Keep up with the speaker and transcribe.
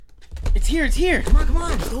It's here. Come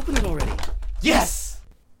on. Just open it already. Yes!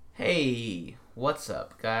 Hey, what's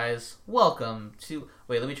up, guys? Welcome to...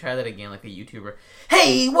 Wait, let me try that again like a YouTuber.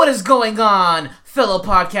 Hey, what is going on, fellow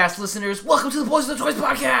podcast listeners? Welcome to the Boys of the Toys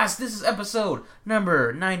podcast! This is episode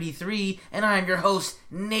number 93, and I'm your host,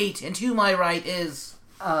 Nate, and to my right is...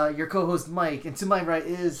 Your co-host Mike, and to my right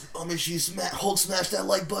is... Oh, make sure you smash that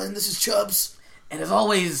like button. This is Chubbs. And as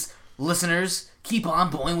always, listeners, keep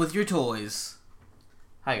on boing with your toys.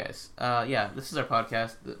 Hi guys. This is our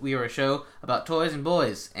podcast. We are a show about toys and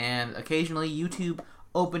boys, and occasionally YouTube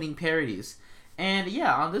opening parodies. And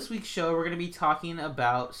yeah, on this week's show, we're going to be talking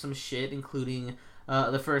about some shit, including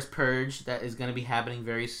the first Purge that is going to be happening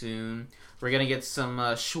very soon. We're going to get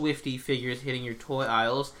some Swifty figures hitting your toy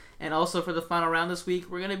aisles. And also for the final round this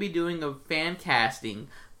week, we're going to be doing a fan casting,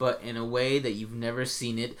 but in a way that you've never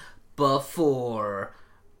seen it before.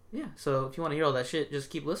 Yeah, so if you want to hear all that shit,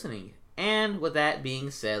 just keep listening. And with that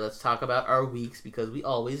being said, let's talk about our weeks, because we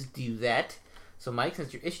always do that. So Mike,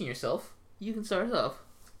 since you're itching yourself, you can start us off.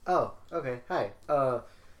 Oh, okay. Hi.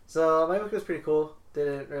 So my week was pretty cool.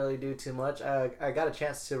 Didn't really do too much. I got a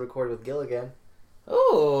chance to record with Gil again.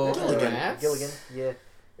 Oh, Gilligan. Yeah.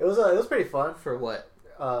 It was pretty fun. For what?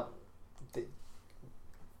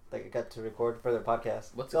 I got to record for their podcast.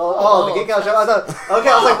 What's it the Geek Out Show. I thought. Okay,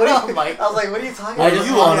 I was like, what are you talking about? What are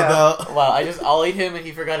you on about? Wow, I just ollied him and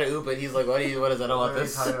he forgot to oop it. He's like, what is that? I don't want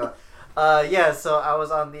this. What are you talking about? So I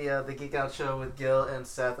was on the Geek Out Show with Gil and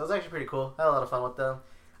Seth. It was actually pretty cool. I had a lot of fun with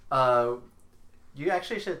them. You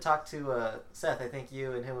actually should talk to Seth. I think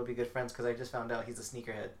you and him would be good friends, because I just found out he's a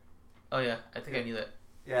sneakerhead. Oh yeah, I think I knew that.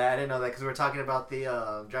 Yeah, I didn't know that, because we were talking about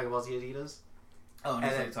the Dragon Ball Z Adidas. Oh, and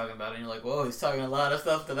then talking about it, and you're like, whoa, he's talking a lot of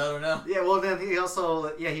stuff that I don't know. Yeah, well, then he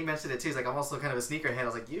also, he mentioned it too. He's like, I'm also kind of a sneakerhead. I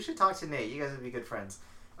was like, you should talk to Nate. You guys would be good friends.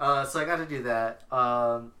 So I got to do that.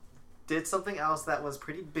 Did something else that was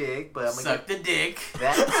pretty big, but I'm gonna Suck the dick.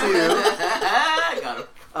 That too. I got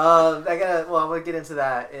him. I'm gonna get into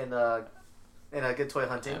that in a good toy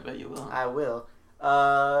hunting. I bet you will. I will.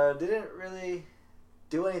 Didn't really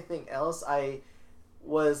do anything else. I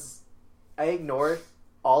ignored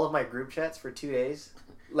all of my group chats for 2 days.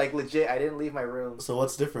 Like, legit, I didn't leave my room. So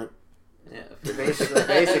what's different? Yeah. Basically,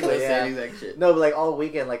 yeah. Same exact shit. No, but like all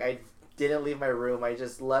weekend, like I didn't leave my room. I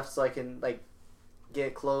just left so I can like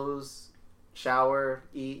get clothes, shower,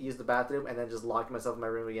 eat, use the bathroom, and then just locked myself in my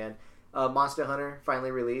room again. Monster Hunter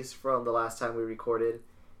finally released from the last time we recorded,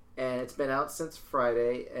 and it's been out since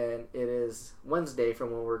Friday, and it is Wednesday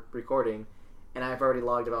from when we're recording, and I've already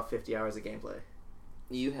logged about 50 hours of gameplay.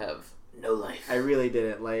 You have no life. I really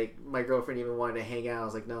didn't. Like, my girlfriend even wanted to hang out. I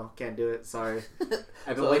was like, no, can't do it. Sorry.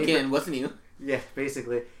 I've been waiting. Wasn't you? Yeah,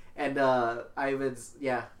 basically. And I've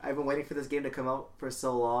been waiting for this game to come out for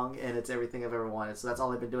so long, and it's everything I've ever wanted. So that's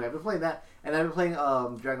all I've been doing. I've been playing that, and I've been playing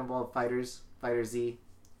Dragon Ball Fighter Z.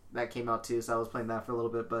 That came out too, so I was playing that for a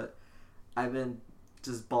little bit. But I've been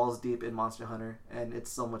just balls deep in Monster Hunter, and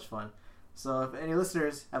it's so much fun. So if any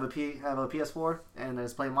listeners have a PS4 and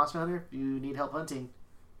is playing Monster Hunter, if you need help hunting,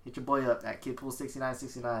 hit your boy up at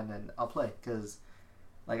KidPool6969, and I'll play. Because,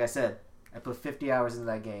 like I said, I put 50 hours into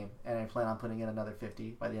that game, and I plan on putting in another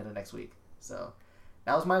 50 by the end of next week. So,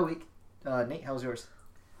 that was my week. Nate, how was yours?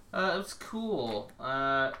 It was cool.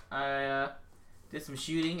 I did some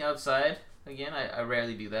shooting outside. Again, I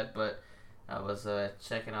rarely do that, but I was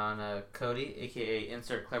checking on Cody, a.k.a.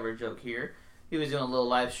 Insert Clever Joke here. He was doing a little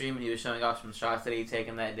live stream, and he was showing off some shots that he'd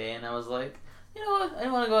taken that day, and I was like, you know what, I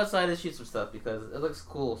want to go outside and shoot some stuff, because it looks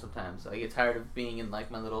cool sometimes. I get tired of being in like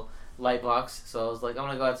my little light box, so I was like, I'm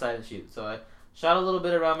going to go outside and shoot. So I shot a little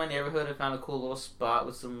bit around my neighborhood. I found a cool little spot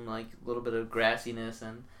with some like little bit of grassiness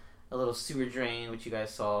and a little sewer drain, which you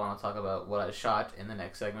guys saw, and I'll talk about what I shot in the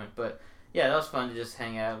next segment. But yeah, that was fun to just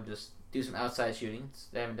hang out and just do some outside shooting.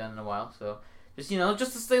 I haven't done it in a while, so just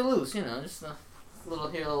to stay loose, just a little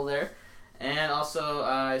here, a little there. And also,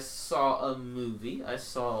 I saw a movie. I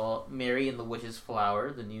saw Mary and the Witch's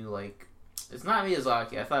Flower, the new, like... It's not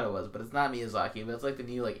Miyazaki. I thought it was, but it's not Miyazaki. But it's, like, the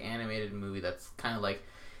new, like, animated movie that's kind of, like,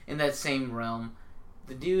 in that same realm.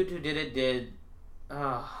 The dude who did it did...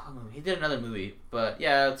 he did another movie. But,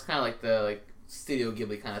 yeah, it's kind of like the, like, Studio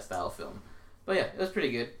Ghibli kind of style film. But, yeah, it was pretty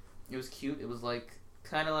good. It was cute. It was, like,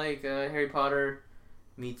 kind of like Harry Potter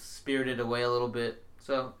meets Spirited Away a little bit.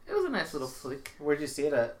 So, it was a nice little flick. Where'd you see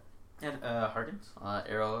it at? At Harkins,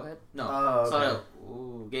 Arrowhead. No, okay.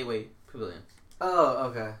 Gateway Pavilion. Oh,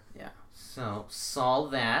 okay. Yeah. So saw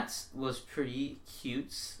that, was pretty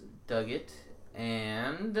cute, dug it,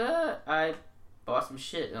 and I bought some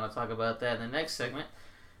shit, and I'll talk about that in the next segment.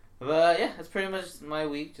 But yeah, that's pretty much my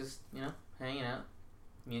week. Just hanging out.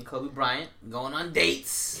 Me and Kobe Bryant going on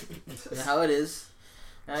dates. You know how it is.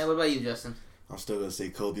 What about you, Justin? I'm still gonna say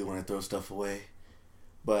Kobe when I throw stuff away.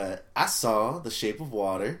 But I saw The Shape of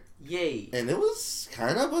Water, Yay! and it was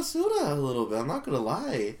kind of basura a little bit. I'm not gonna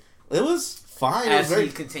lie. It was fine. As it was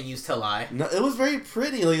he continues to lie. No, it was very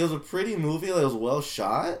pretty. Like, it was a pretty movie. Like, it was well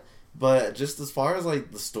shot. But just as far as,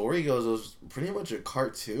 like, the story goes, it was pretty much a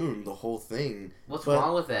cartoon, the whole thing. What's But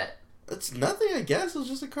wrong with that? It's nothing, I guess. It was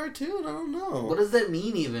just a cartoon. I don't know. What does that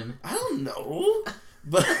mean, even? I don't know.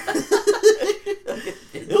 But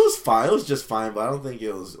it was fine. It was just fine, but I don't think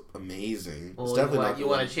it was amazing. Well, It's definitely not you the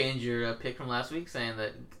want one. to change your pick from last week, saying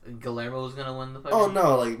that Guillermo was going to win the fight? Oh,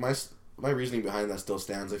 no. Like, my reasoning behind that still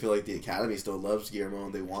stands. I feel like the Academy still loves Guillermo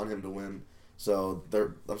and they want him to win. So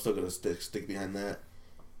I'm still going to stick behind that.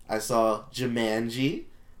 I saw Jumanji,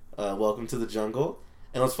 Welcome to the Jungle.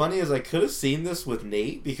 And what's funny is I could have seen this with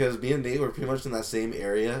Nate because me and Nate were pretty much in that same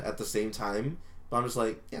area at the same time. But I'm just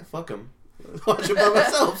like, yeah, fuck him. Watch it by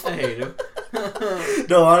myself. I hate him.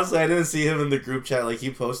 No, honestly, I didn't see him in the group chat. Like,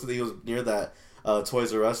 he posted that he was near that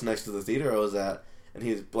Toys R Us next to the theater I was at. And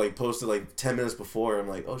he, like, posted, like, 10 minutes before. I'm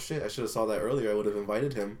like, oh, shit, I should have saw that earlier. I would have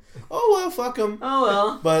invited him. Oh, well, fuck him. Oh,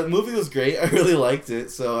 well. But the movie was great. I really liked it.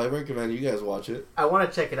 So I recommend you guys watch it. I want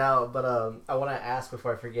to check it out, but I want to ask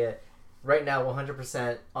before I forget. Right now,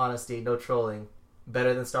 100% honesty, no trolling.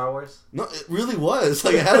 Better than Star Wars? No, it really was.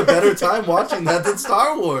 Like, I had a better time watching that than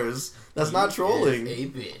Star Wars. That's not trolling. A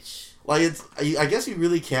bitch. Like, it's. I guess you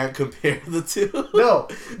really can't compare the two.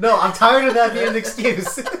 No, I'm tired of that being an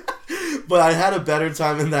excuse. But I had a better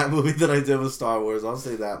time in that movie than I did with Star Wars. I'll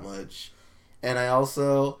say that much. And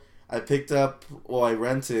I picked up, I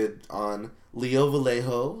rented on Leo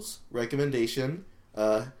Vallejo's recommendation.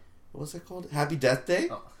 What's that called? Happy Death Day?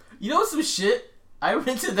 Oh. You know some shit? I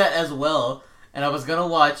rented that as well, and I was gonna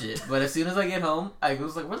watch it, but as soon as I get home, I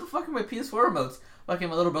was like, where the fuck are my PS4 remotes? Fucking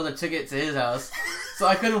my little brother took it to his house, so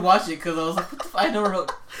I couldn't watch it because I was like, what the fuck? I never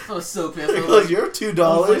wrote. I was so pissed. I was Because you're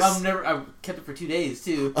 $2. I kept it for 2 days,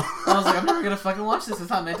 too. I was like, I'm never gonna fucking watch this.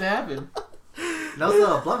 It's not meant to happen. That was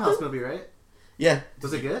the Blumhouse movie, right? Yeah.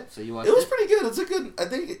 Was it good? So you watched It was pretty good. It's a good, I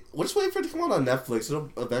think, we're just waiting for it to come out on Netflix.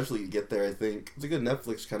 It'll eventually get there, I think. It's a good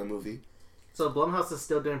Netflix kind of movie. So Blumhouse is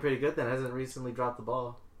still doing pretty good then. Hasn't recently dropped the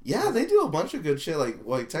ball. Yeah, they do a bunch of good shit.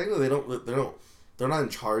 Like technically they're not in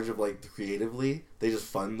charge of, like, creatively. They just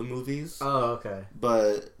fund the movies. Oh, okay.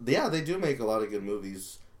 But yeah, they do make a lot of good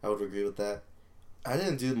movies. I would agree with that. I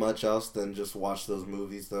didn't do much else than just watch those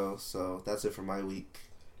movies though, so that's it for my week.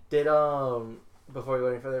 Did before we go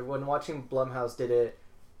any further, when watching Blumhouse, did it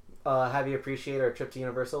have you appreciate our trip to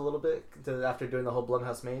Universal a little bit after doing the whole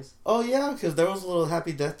Blumhouse maze? Oh yeah, because there was a little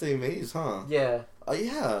Happy Death Day maze, huh? Yeah. Oh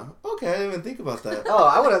yeah. Okay, I didn't even think about that. Oh,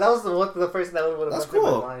 I would have. That was the first thing that would have That's went through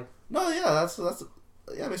cool. my mind. No, yeah, that's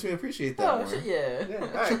yeah, it makes me appreciate that Oh, more. shit, yeah. Yeah. All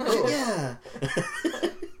right. Cool. Yeah.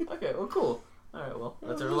 Okay, well, cool. Alright, well,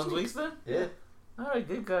 that's everyone's weeks then? Yeah. Alright,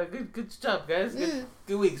 good job, guys. Yeah.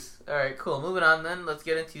 Good weeks. Alright, cool. Moving on then, let's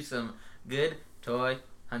get into some good toy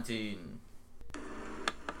hunting.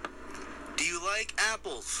 Do you like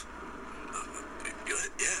apples? Yeah,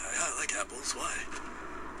 I like apples. Why?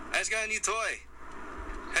 I just got a new toy.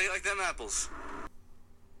 How do you like them apples?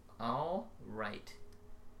 Alright.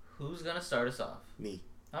 Who's gonna start us off? Me.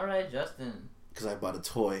 Alright, Justin. Because I bought a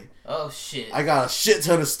toy. Oh, shit. I got a shit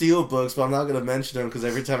ton of steel books, but I'm not gonna mention them because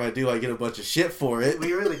every time I do, I get a bunch of shit for it.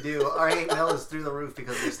 We really do. Our hate mail is through the roof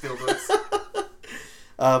because we're still books.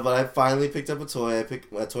 But I finally picked up a toy.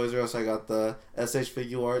 At Toys R Us, I got the SH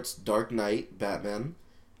Figuarts Dark Knight Batman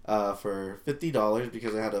for $50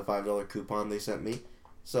 because I had a $5 coupon they sent me.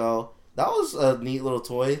 So that was a neat little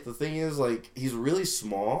toy. The thing is, like, he's really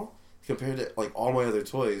small compared to, like, all my other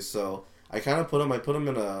toys. So I kind of put him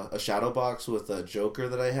in a shadow box with a Joker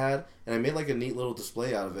that I had, and I made, like, a neat little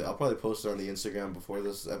display out of it. I'll probably post it on the Instagram before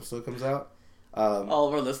this episode comes out. All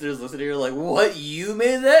of our listeners listening are like, what? You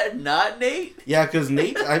made that? Not Nate? Yeah, because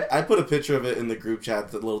Nate, I put a picture of it in the group chat,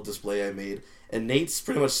 the little display I made, and Nate's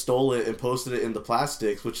pretty much stole it and posted it in the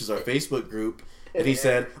Plastics, which is our Facebook group, and he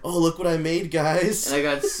said, oh, look what I made, guys. And I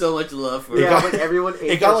got so much love for it. Yeah, like everyone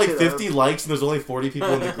ate It got that like shit 50 up. likes, and there's only 40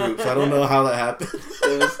 people in the group, so I don't know how that happened.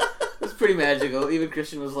 It was pretty magical. Even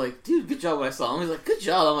Christian was like, dude, good job when I saw him. He's like, good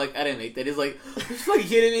job. I'm like, I didn't make that. He's like, are you fucking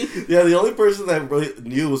kidding me? Yeah, the only person that really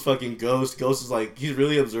knew was fucking Ghost. Ghost is like, he's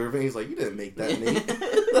really observing. He's like, you didn't make that, Nate.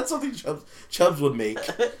 That's something Chubbs would make.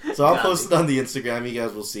 So I'll post it on the Instagram. You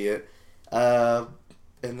guys will see it.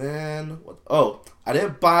 And then, I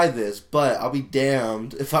didn't buy this, but I'll be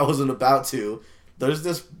damned if I wasn't about to. There's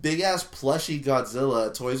this big-ass plushie Godzilla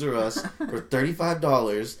at Toys R Us for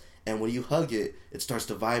 $35, and when you hug it, it starts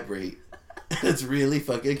to vibrate. And it's really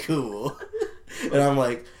fucking cool. And I'm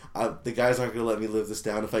like, The guys aren't gonna let me live this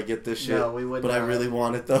down if I get this shit. No, we wouldn't. But I really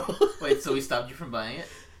want it though. Wait, so we stopped you from buying it?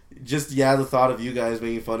 Just the thought of you guys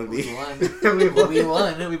making fun of We me. won. we won. We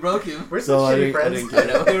won. We broke you. We're So so I shitty didn't- I friends. didn't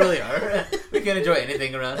I know, we really are. We can't enjoy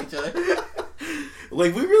anything around each other.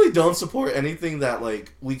 Like, we really don't support anything that,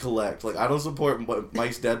 like, we collect. Like, I don't support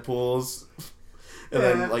Mike's Deadpools. And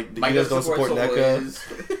Yeah. then, like, Mike you guys don't support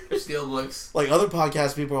NECA. or Steelbooks. Like, other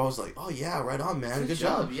podcast people are always like, oh, yeah, right on, man. Good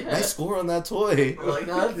job. Yeah. Nice score on that toy. We're like,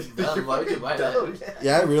 oh, that's dumb. Why would you buy that?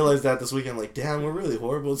 Yeah, I realized that this weekend. Like, damn, we're really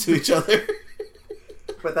horrible to each other.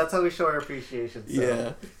 But that's how we show our appreciation. So.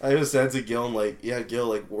 Yeah. I just said to Gil, like, yeah, Gil,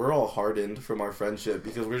 like, we're all hardened from our friendship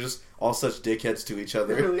because we're just all such dickheads to each We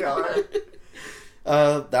other. really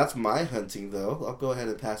are. That's my hunting, though. I'll go ahead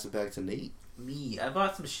and pass it back to Nate. Me. I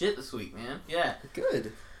bought some shit this week, man. Yeah.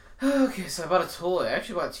 Good. Okay, so I bought a toy. I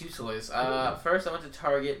actually bought 2 toys. First, I went to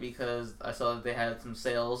Target because I saw that they had some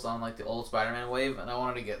sales on like the old Spider-Man wave, and I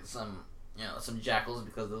wanted to get some, some Jackals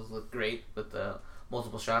because those look great with the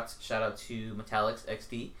multiple shots. Shout out to Metallics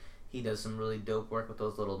XD. He does some really dope work with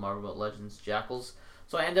those little Marvel Legends Jackals.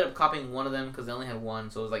 So I ended up copying one of them because they only had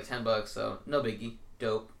one, so it was like $10. So no biggie,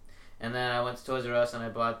 dope. And then I went to Toys R Us and I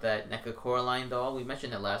bought that NECA Coraline doll. We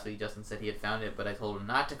mentioned it last week. Justin said he had found it, but I told him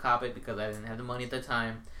not to cop it because I didn't have the money at the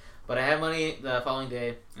time. But I had money the following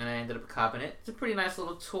day, and I ended up copping it. It's a pretty nice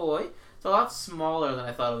little toy. It's a lot smaller than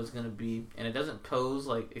I thought it was going to be, and it doesn't pose,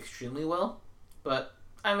 like, extremely well. But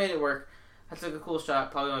I made it work. I took a cool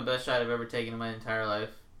shot, probably my best shot I've ever taken in my entire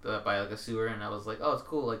life, by, like, a sewer, and I was like, oh, it's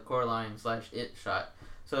cool, like, Coraline/It shot.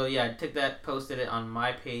 So, yeah, I took that, posted it on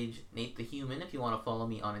my page, Nate the Human, if you want to follow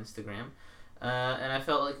me on Instagram. And I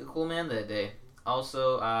felt like a cool man that day.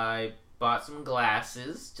 Also, I bought some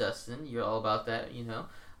glasses. Justin, you're all about that, you know.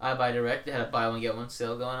 I buy direct. They had a buy one get one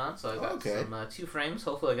sale going on, so I got some 2 frames.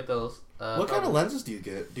 Hopefully, I get those. What kind of lenses do you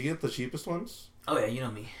get? Do you get the cheapest ones? Oh yeah, you know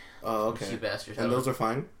me. Oh, okay. Cheap bastard. And those are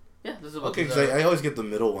fine? Yeah, this is what. Okay, because I always get the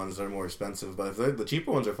middle ones that are more expensive, but if the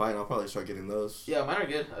cheaper ones are fine, I'll probably start getting those. Yeah, mine are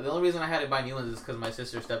good. The only reason I had to buy new ones is because my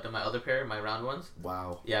sister stepped on my other pair, my round ones.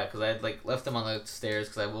 Wow. Yeah, because I had like left them on the stairs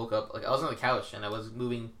because I woke up, like I was on the couch and I was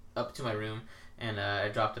moving up to my room and I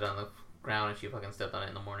dropped it on the ground and she fucking stepped on it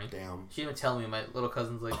in the morning. Damn. She didn't even tell me. My little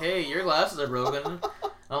cousin's like, hey, your glasses are broken.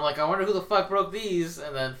 And I'm like, I wonder who the fuck broke these.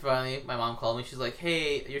 And then finally my mom called me. She's like,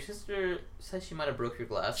 hey, your sister said she might have broke your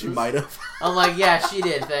glasses. She might have. I'm like, yeah, she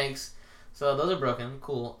did, thanks. So those are broken.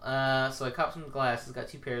 Cool. So I copped some glasses. Got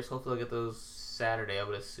 2 pairs. Hopefully I'll get those Saturday, I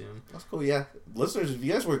would assume. That's cool, yeah. Listeners, if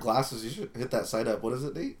you guys wear glasses, you should hit that site up. What is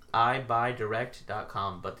it, Nate?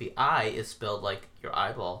 iBuyDirect.com. But the I is spelled like your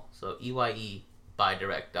eyeball. So EYE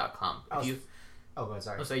buydirect.com. If you... Oh, go ahead,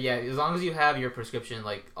 sorry. So yeah, as long as you have your prescription,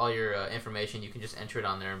 like all your information, you can just enter it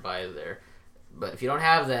on there and buy it there. But if you don't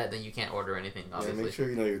have that, then you can't order anything, obviously. Yeah, make sure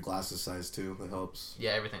you know your glasses size, too. That helps.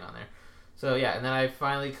 Yeah, everything on there. So yeah, and then I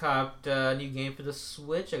finally copped a new game for the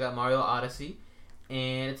Switch. I got Mario Odyssey,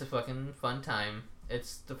 and it's a fucking fun time.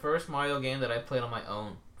 It's the first Mario game that I played on my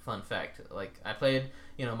own. Fun fact. Like, I played,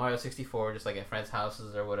 Mario 64 just like at friends'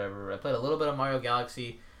 houses or whatever. I played a little bit of Mario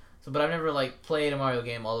Galaxy, but I've never like played a Mario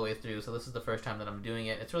game all the way through, so this is the first time that I'm doing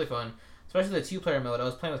it. It's really fun, especially the 2-player mode. I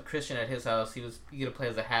was playing with Christian at his house. You get to play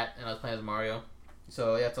as a hat, and I was playing as Mario.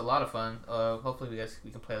 So yeah, it's a lot of fun. Hopefully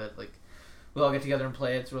we can play that, like, we'll all get together and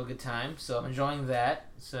play. It's a real good time, so I'm enjoying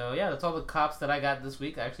that. So yeah, that's all the cops that I got this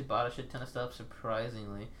week. I actually bought a shit ton of stuff,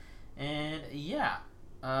 surprisingly. And yeah,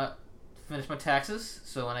 finished my taxes,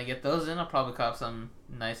 so when I get those in, I'll probably cop something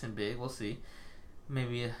nice and big. We'll see.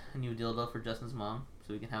 Maybe a new dildo for Justin's mom,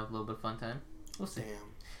 so we can have a little bit of fun time. We'll see Damn.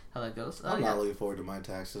 how that goes. I'm not looking forward to my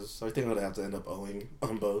taxes. So I think I'm going to have to end up owing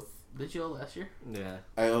on both. Did you owe last year? Yeah.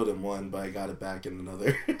 I owed him one, but I got it back in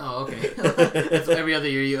another. Oh, okay. That's every other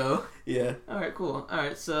year you owe. Yeah. Alright, cool.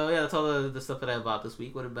 Alright, so yeah, that's all the stuff that I bought this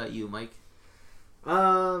week. What about you, Mike?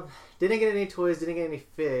 Didn't get any toys, didn't get any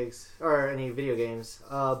figs, or any video games.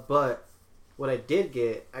 But what I did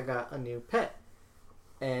get, I got a new pet.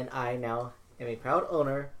 And I now am a proud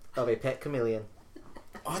owner of a pet chameleon.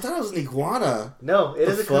 Oh, I thought it was an iguana. No, it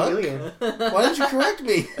The is a fuck? chameleon. Why didn't you correct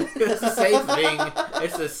me? It's the same thing.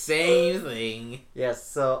 It's the same thing. Yes,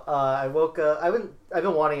 so I woke up. I've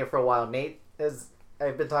been wanting it for a while.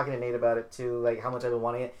 I've been talking to Nate about it too, like how much I've been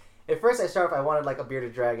wanting it. At first, I started off, I wanted like a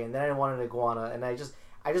bearded dragon, then I wanted an iguana, and I just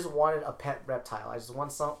wanted a pet reptile. I just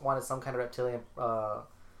wanted some kind of reptilian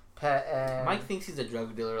pet. And Mike thinks he's a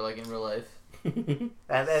drug dealer, like in real life. and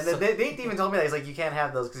they even told me that he's like, you can't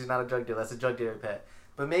have those because you're not a drug dealer. That's a drug dealer pet.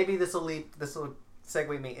 But maybe this will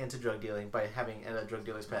segue me into drug dealing by having a drug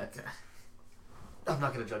dealer's pet. Okay. I'm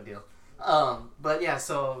not gonna drug deal. But yeah,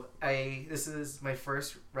 so this is my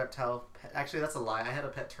first reptile pet. Actually, that's a lie. I had a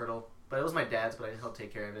pet turtle but it was my dad's. But I helped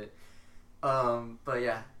take care of it. But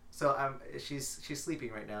yeah, so she's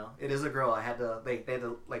sleeping right now. It is a girl. I had to they had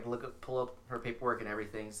to like pull up her paperwork and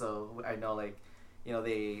everything, so I know like, you know,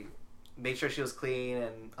 they made sure she was clean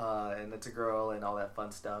and it's a girl and all that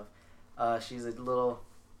fun stuff. She's a little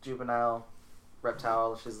juvenile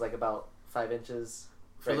reptile. She's like about 5 inches.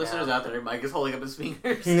 For right listeners now. out there, Mike is holding up his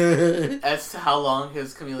fingers as to how long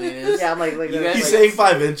his chameleon is. Yeah, I'm like You guys- He's like, saying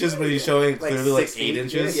 5 inches, but he's showing like clearly like 6 8 feet.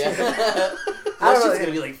 inches. Yeah. I don't She's know.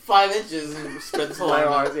 gonna be like 5 inches and spread this whole my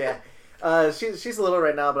arm. arms, yeah. She's a little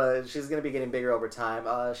right now, but she's gonna be getting bigger over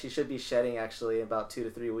time. She should be shedding actually in about 2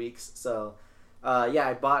 to 3 weeks. So, yeah,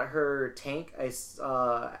 I bought her tank. I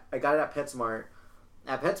got it at PetSmart.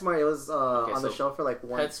 At PetSmart, it was on the so shelf for like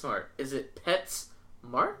one. PetSmart. Is it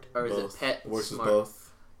PetSmart or is Both. it Pet Works with Smart? both.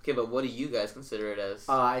 Okay, but what do you guys consider it as?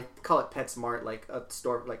 I call it PetSmart, like a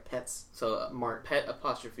store like Pets So Mart. pet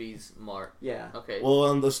apostrophes Mart. Yeah. Okay. Well,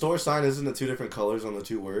 on the store sign, isn't it 2 different colors on the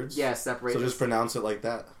 2 words? Yeah, separate. So just pronounce it like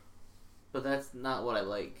that. But that's not what I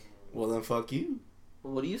like. Well, then fuck you.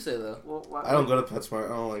 Well, what do you say though? Well, I don't go to PetSmart.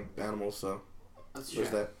 I don't like animals, so That's there's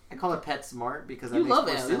that. I call it PetSmart because that You makes love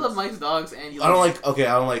more animals. You sense. love Mike's dogs, and you. I don't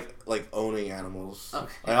love like owning animals. Okay.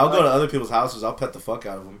 Like, I'll go to other people's houses. I'll pet the fuck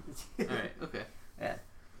out of them. All right. Okay.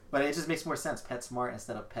 But it just makes more sense, PetSmart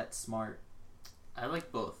instead of PetSmart. I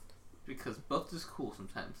like both because both is cool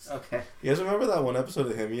sometimes. Okay. You guys remember that one episode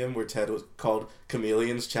of Himium where Ted was called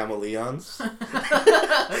Chameleons Chameleons?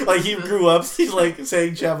 Like he grew up, he's like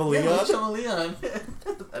saying Yeah, chameleon. chameleon.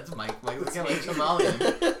 That's Mike. Mike looking like chameleon.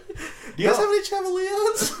 Do you guys have any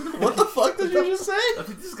chameleons? What the fuck did you just say? I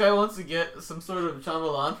think this guy wants to get some sort of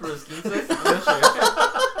chambelán for his quince. I'm not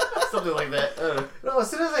sure. Something like that. No, as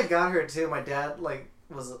soon as I got her too, my dad like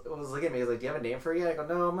was looking at me. He's like, "Do you have a name for her yet?" I go,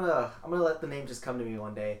 "No, I'm gonna let the name just come to me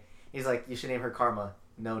one day." He's like, "You should name her Karma."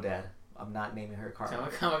 No, Dad, I'm not naming her Karma.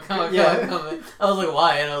 Come. Yeah. I was like,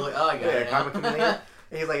 why? And I was like, oh, I got Yeah, it. Karma Chameleon.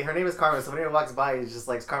 And he's like, her name is Karma. So whenever he walks by, he's just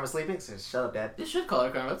like, "Is Karma sleeping?" So shut up, Dad. You should call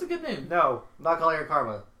her Karma. That's a good name. No, I'm not calling her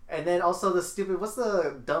Karma. And then also the stupid, what's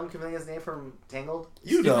the dumb chameleon's name from Tangled?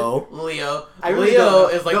 You know. Leo. I really Leo don't know.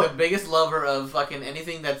 is like No. the biggest lover of fucking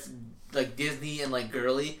anything that's like Disney and like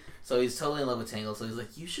girly. So he's totally in love with Tangled. So he's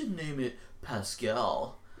like, you should name it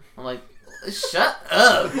Pascal. I'm like, shut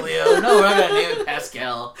up, Leo. No, we're not gonna name it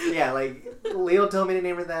Pascal. Yeah, like Leo told me to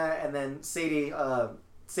name her that, and then Sadie.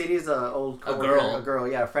 Sadie's a old coworker, a girl,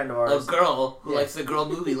 yeah, a friend of ours. A girl who Yeah. likes the girl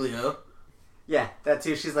movie, Leo. Yeah, that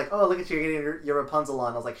too. She's like, "Oh, look at you, you're getting your Rapunzel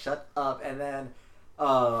on." I was like, "Shut up!" And then I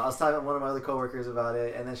was talking to one of my other coworkers about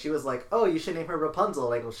it, and then she was like, "Oh, you should name her Rapunzel."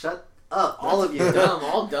 Like, well, shut up, all of you. Dumb,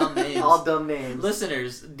 all dumb names. All dumb names.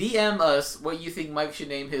 Listeners, DM us what you think Mike should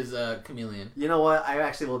name his chameleon. You know what? I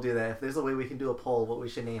actually will do that. If there's a way we can do a poll, what we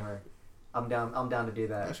should name her, I'm down. I'm down to do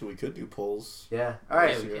that. Actually, we could do polls. Yeah. All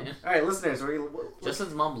right. Yeah, we can. All right, listeners.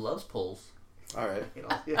 Justin's mom loves polls. All right. You know,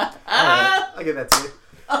 yeah. I'll give that to you.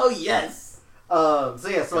 Oh yes. So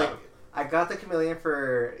yeah, so like I got the chameleon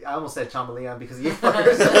for, I almost said chambeleon because of you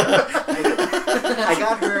first. I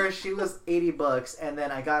got her, she was $80, and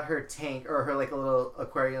then I got her tank or her like a little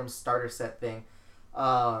aquarium starter set thing.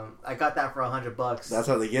 I got that for $100. That's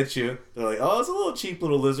how they get you. They're like, oh, it's a little cheap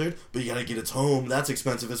little lizard, but you gotta get its home. That's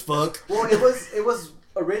expensive as fuck. Well, it was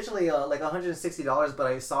originally like $160, but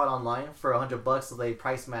I saw it online for $100, so they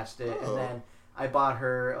price matched it, Oh. and then I bought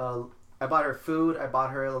her. I bought her food. I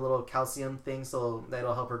bought her a little calcium thing, so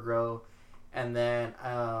that'll help her grow. And then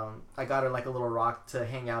I got her like a little rock to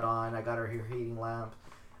hang out on. I got her heating lamp.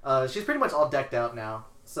 She's pretty much all decked out now.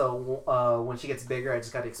 So when she gets bigger, I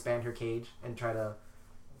just got to expand her cage and try to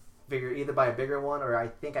figure either buy a bigger one, or I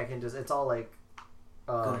think I can just. It's all like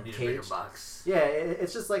Gonna need a bigger cage. box. Yeah,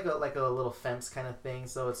 it's just like a little fence kind of thing,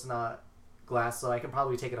 so it's not glass. So I can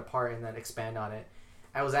probably take it apart and then expand on it.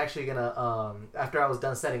 I was actually gonna after I was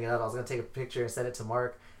done setting it up, I was gonna take a picture and send it to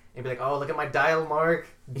Mark and be like, "Oh, look at my dial, Mark!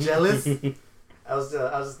 Jealous?" I was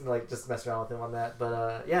just gonna like just mess around with him on that,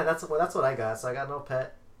 but yeah, that's what I got. So I got no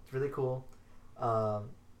pet. It's really cool.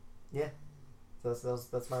 Yeah, so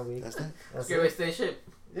that's my week. That's that. That's Great way to it. stay in shape.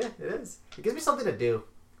 Yeah, it is. It gives me something to do.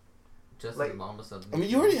 Justin's Like- mom was something. I mean,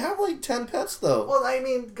 you already have like 10 pets though. Well, I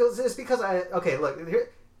mean, it's because look here.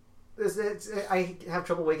 I have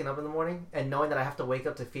trouble waking up in the morning and knowing that I have to wake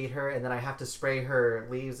up to feed her, and then I have to spray her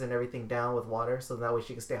leaves and everything down with water so that way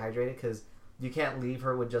she can stay hydrated, because you can't leave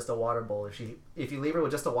her with just a water bowl. If you leave her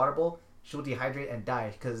with just a water bowl, she'll dehydrate and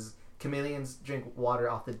die, because chameleons drink water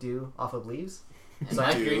off the dew off of leaves. And So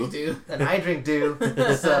I do. drink too. And I drink dew.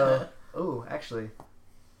 So, actually,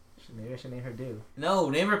 maybe I should name her Dew. No,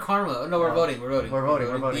 name her Karma. Oh, no, we're No. voting. We're voting.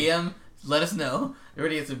 We're voting. DM let us know. We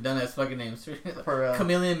already get some dumbass fucking names. For,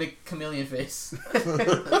 Chameleon Face.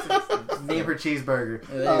 Name her Cheeseburger.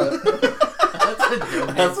 There you go. That's a good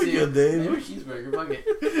name, That's a too. good name. Name her Cheeseburger. Fuck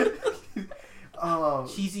it. Oh,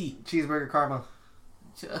 Cheesy. Cheeseburger Karma.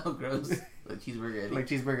 Oh, gross. Like Cheeseburger Eddie. Like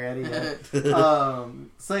Cheeseburger Eddie. Yeah.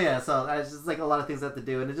 so it's just like a lot of things I have to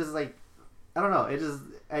do, and it just like I don't know. It just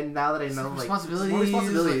and now that I know like responsibilities. more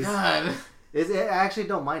responsibilities. God. I actually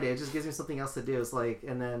don't mind it. It just gives me something else to do. It's like,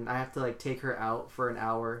 and then I have to like take her out for an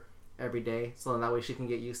hour every day, so that way she can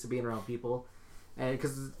get used to being around people, and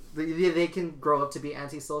because they can grow up to be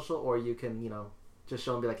antisocial, or you can just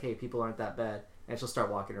show them be like, hey, people aren't that bad, and she'll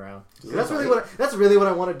start walking around. That's really what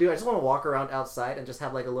I want to do. I just want to walk around outside and just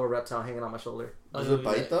have like a little reptile hanging on my shoulder. Does it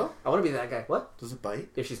bite though? I want to be that guy. What? Does it bite?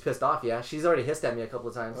 If she's pissed off, yeah. She's already hissed at me a couple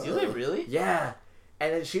of times. Do they really? Yeah.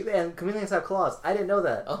 And then chameleons have claws. I didn't know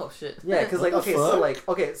that. Oh shit. Yeah, because What the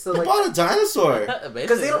fuck? You bought a dinosaur.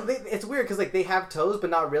 because they don't. It's weird because like they have toes, but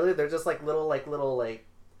not really. They're just like little I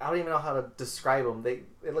don't even know how to describe them.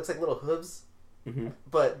 It looks like little hooves,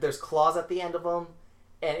 but there's claws at the end of them,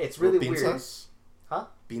 and it's really bean weird. Sauce? Huh?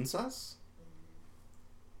 Bean sauce?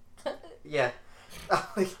 Yeah.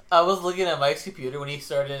 I was looking at Mike's computer when he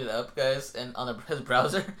started it up, guys, and on his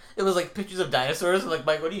browser, it was like pictures of dinosaurs. I'm like,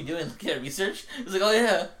 Mike, what are you doing? Looking at research? It was like, oh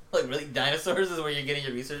yeah, like really, dinosaurs is where you're getting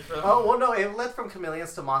your research from. Oh well, no, it led from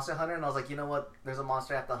chameleons to Monster Hunter, and I was like, you know what? There's a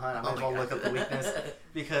monster I have to hunt. I might as well look up the weakness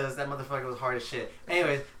because that motherfucker was hard as shit.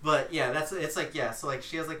 Anyways, but yeah, it's like so like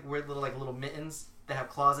she has like weird little mittens that have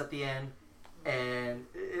claws at the end, and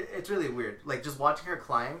it's really weird. Like just watching her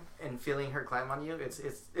climb and feeling her climb on you,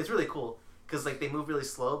 it's really cool. Because like they move really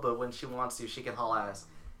slow, but when she wants to, she can haul ass.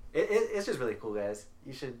 It's just really cool, guys.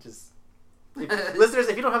 You should just listeners,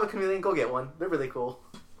 if you don't have a chameleon, go get one. They're really cool.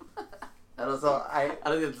 I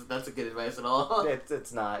don't think that's a good advice at all.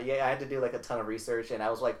 It's not. Yeah, I had to do like a ton of research, and I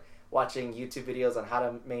was like watching YouTube videos on how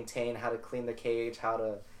to maintain, how to clean the cage, how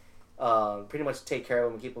to pretty much take care of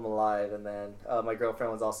them and keep them alive. And then my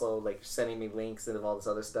girlfriend was also like sending me links and all this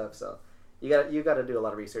other stuff. So you got to do a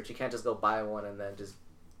lot of research. You can't just go buy one and then just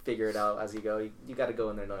figure it out as you go. You got to go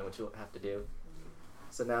in there knowing what you have to do.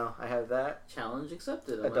 So now I have that. Challenge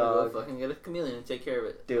accepted. A I'm gonna dog. go fucking get a chameleon and take care of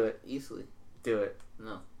it. Do it. Easily. Do it.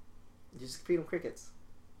 No. You just feed them crickets.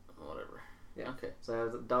 Whatever. Yeah. Okay. So I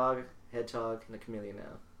have a dog, hedgehog, and a chameleon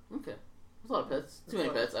now. Okay. There's a lot of pets. Too many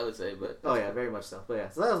pets, I would say, but... Oh yeah, very much so. But yeah,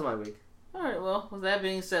 so that was my week. Alright, well, with that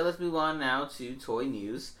being said, let's move on now to toy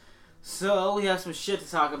news. So, we have some shit to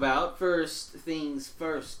talk about. First things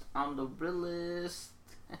first on the list.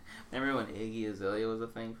 Remember when Iggy Azalea was a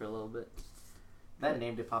thing for a little bit? That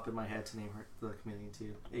name did pop in my head to name her the chameleon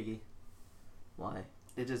too. Iggy. Why?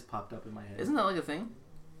 It just popped up in my head. Isn't that like a thing?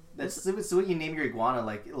 That's so what you name your iguana.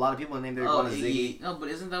 Like a lot of people name their iguana Ziggy. No, but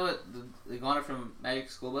isn't that what the iguana from Magic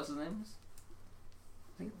School Bus's name is?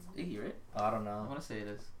 I think it's Iggy, right? I don't I know. want to say it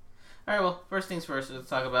is. Alright, well, first things first, let's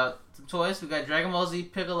talk about some toys. We got Dragon Ball Z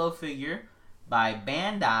Piccolo figure by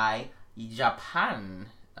Bandai Japan.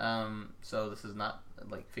 So this is not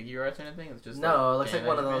like figure arts or anything? It's just No, it looks like Bandai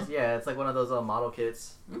one of Japan? those. Yeah, it's like one of those model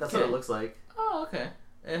kits. That's what Okay. it looks like. Oh, okay.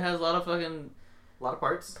 It has a lot of fucking A lot of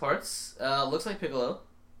parts. parts. Looks like Piccolo.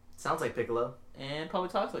 Sounds like Piccolo. And probably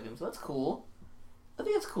talks like him, so that's cool. I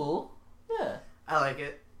think it's cool. Yeah. I like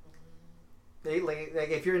it. They like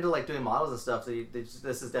if you're into like doing models and stuff, this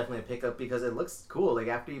is definitely a pickup because it looks cool. Like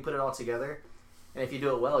after you put it all together, and if you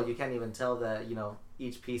do it well, you can't even tell that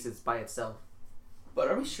each piece is by itself. But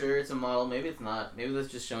are we sure it's a model? Maybe it's not. Maybe that's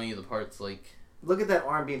just showing you the parts, like... Look at that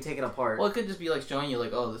arm being taken apart. Well, it could just be, like, showing you,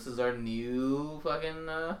 like, oh, this is our new fucking,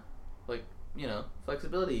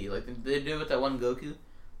 flexibility. Like, they do it with that one Goku.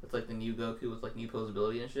 It's, like, the new Goku with, like, new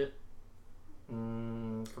posability and shit.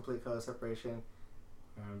 Complete color separation.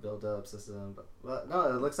 Build up system. But no,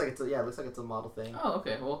 it looks like it's a model thing. Oh,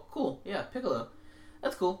 okay. Well, cool. Yeah, Piccolo.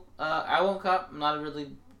 That's cool. I won't cop. I'm not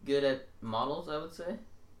really good at models, I would say.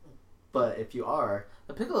 But if you are,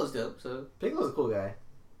 The Piccolo's dope, so... Piccolo's a cool guy.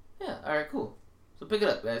 Yeah, alright, cool. So pick it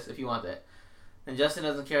up, guys, if you want that. And Justin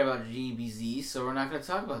doesn't care about GBZ, so we're not going to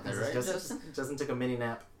talk about that, right, Justin? Justin took a mini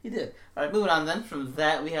nap. He did. Alright, moving on then. From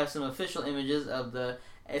that, we have some official images of the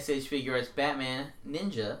SH Figure Arts Batman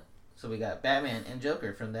Ninja. So we got Batman and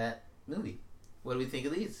Joker from that movie. What do we think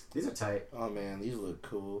of these? These are tight. Oh man, these look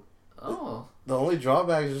cool. Oh. The only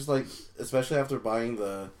drawback is just like, especially after buying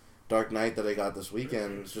the Dark Knight that I got this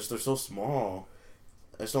weekend, it's just they're so small.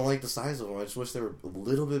 I just don't like the size of them. I just wish they were a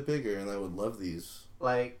little bit bigger, and I would love these.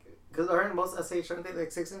 Like, because aren't most SH, aren't they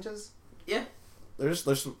like 6 inches? Yeah. They're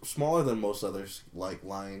smaller than most others like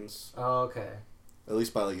lines, Oh, okay. at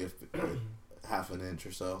least by like half an inch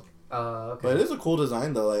or so. Okay. But it is a cool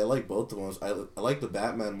design though. Like, I like both of them. I like the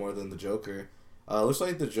Batman more than the Joker. Looks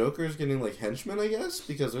like the Joker is getting like henchmen, I guess,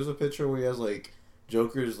 because there's a picture where he has like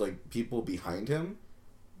Joker's like people behind him,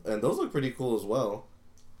 and those look pretty cool as well.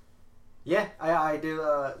 Yeah, I do.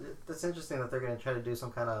 That's interesting that they're going to try to do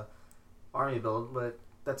some kind of army build, but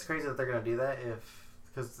that's crazy that they're going to do that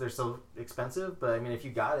because they're so expensive. But I mean, if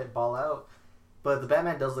you got it, ball out. But the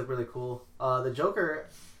Batman does look really cool. The Joker,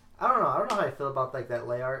 I don't know how I feel about like that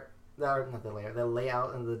layout, the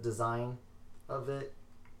layout and the design of it.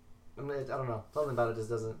 I mean, I don't know. Something about it just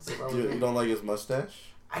doesn't sit well with me. You don't like his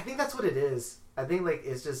mustache? I think that's what it is. I think like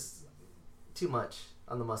it's just too much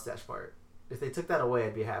on the mustache part. If they took that away,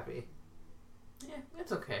 I'd be happy. Yeah,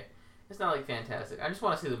 it's okay. It's not like fantastic. I just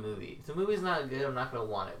want to see the movie. If the movie's not good, I'm not gonna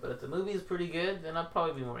want it. But if the movie is pretty good, then I'll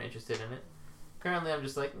probably be more interested in it. Currently, I'm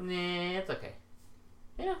just like, nah, it's okay.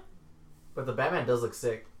 Yeah. But the Batman does look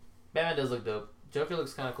sick. Batman does look dope. Joker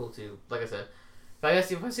looks kind of cool too. Like I said,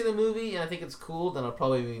 if I see the movie and I think it's cool, then I'll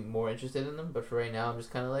probably be more interested in them. But for right now, I'm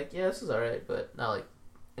just kind of like, yeah, this is alright, but not like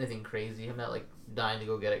anything crazy. I'm not like dying to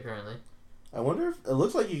go get it currently. I wonder if it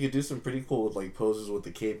looks like you could do some pretty cool like poses with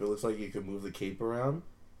the cape. It looks like you could move the cape around,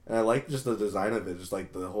 and I like just the design of it, just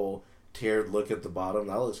like the whole tiered look at the bottom.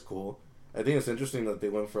 That looks cool. I think it's interesting that they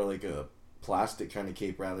went for like a plastic kind of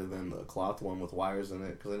cape rather than a cloth one with wires in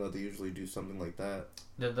it, because I know they usually do something like that.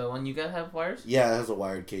 The one you got have wires? Yeah, it has a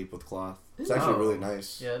wired cape with cloth. It's actually really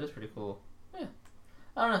nice. Yeah, it is pretty cool. Yeah,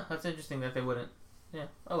 I don't know. That's interesting that they wouldn't. Yeah.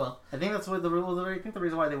 Oh well. I think that's what the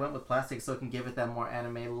reason why they went with plastic, so it can give it that more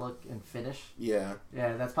anime look and finish. Yeah.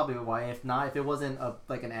 Yeah, that's probably why. If it wasn't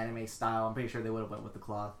like an anime style, I'm pretty sure they would have went with the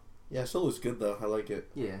cloth. Yeah, it still looks good though. I like it.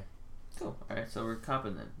 Yeah. Cool. Alright, so we're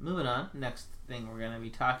copping then. Moving on. Next thing we're going to be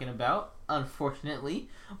talking about, unfortunately,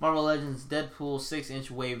 Marvel Legends Deadpool 6-inch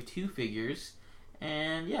Wave 2 figures.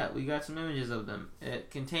 And yeah, we got some images of them.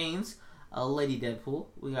 It contains a Lady Deadpool.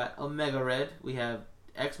 We got Omega Red. We have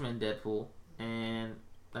X-Men Deadpool. And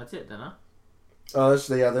that's it then, huh? Oh,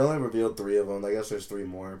 they only revealed 3 of them. I guess there's 3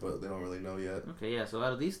 more, but they don't really know yet. Okay, yeah, so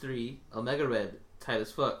out of these 3, Omega Red, tight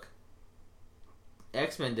as fuck.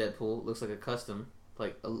 X-Men Deadpool looks like a custom.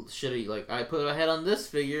 Like a shitty, like I put a head on this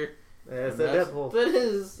figure. Yeah, it's a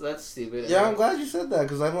Deadpool. That's stupid. Yeah, I'm glad you said that,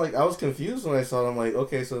 because I'm like, I was confused when I saw it. I'm like,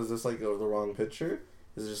 okay, so is this like the wrong picture?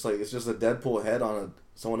 Is it just like, it's just a Deadpool head on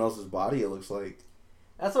someone else's body, it looks like.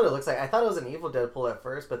 That's what it looks like. I thought it was an evil Deadpool at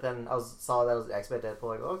first, but then saw that it was X-Men Deadpool.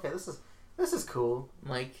 Like, okay, this is cool.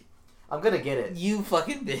 Mike, I'm gonna get it. you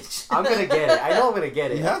fucking bitch. I'm gonna get it. I know I'm gonna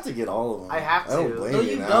get it. You have to get all of them. I have to. I don't blame No, you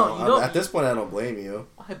you now. don't. You don't. At this point, I don't blame you.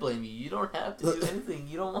 I blame you. You don't have to do anything.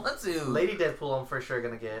 You don't want to. Lady Deadpool, I'm for sure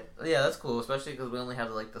gonna get. Yeah, that's cool, especially because we only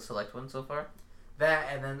have like the select one so far.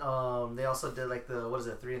 That, and then they also did like the,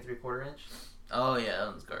 3 3/4 inch. Oh yeah, that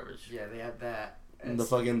one's garbage. Yeah, they had that. And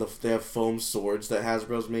they have foam swords that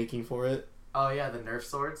Hasbro's making for it. Oh yeah, the Nerf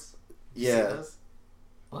swords. You Yeah. see those?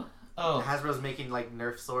 What? Oh. Hasbro's making like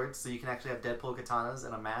Nerf swords, so you can actually have Deadpool katanas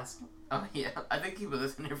and a mask. Oh yeah, I think he was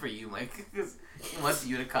listening for you, Mike, because he wants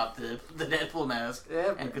you to cop the Deadpool mask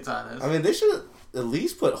Yeah. and katanas. I mean, they should at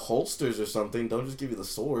least put holsters or something. Don't just give you the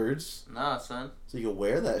swords. Nah, son. So you can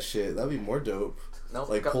wear that shit. That'd be more dope. Nope.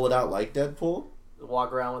 Like, pull it out like Deadpool.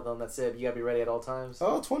 Walk around with them. That's it. You gotta be ready at all times.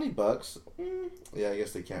 Oh, $20. Yeah, I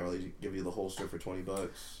guess they can't really give you the holster for $20.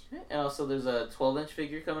 And also, there's a 12-inch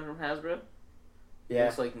figure coming from Hasbro. Yeah.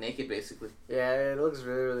 Looks like naked, basically. Yeah, it looks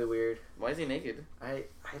really, really weird. Why is he naked? I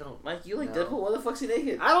don't. Mike, you like No. Deadpool? Why the fuck's he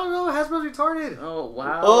naked? I don't know. Hasbro's retarded. Oh,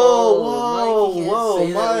 wow. Oh, Mike, you can't whoa,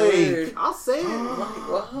 say that Mike. word. I'll say it. Mike,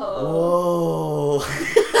 whoa.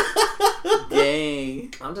 Whoa.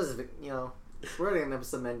 Dang. I'm just, we're already on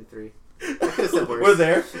episode 93. I could have said worse. We're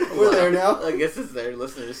there. We're there now. I guess it's their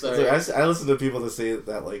listeners. Sorry. It's like, I listen to people that say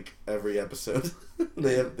that like every episode.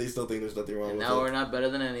 they still think there's nothing wrong And with now it. we're not better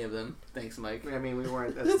than any of them. Thanks, Mike. I mean, we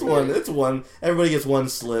weren't. It's one. It's one. Everybody gets one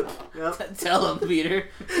slip. Yep. Tell him, Peter.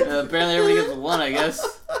 Apparently everybody gets one, I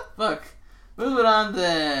guess. Fuck. Moving on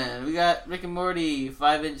then. We got Rick and Morty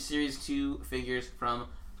 5-inch Series 2 figures from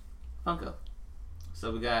Funko.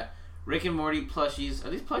 So we got Rick and Morty plushies. Are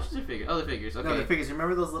these plushies or figures? Oh, they're figures. Okay. No, the figures.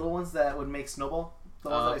 Remember those little ones that would make Snowball? The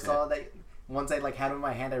ones that I okay. saw that once I like had them in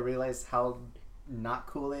my hand, I realized how not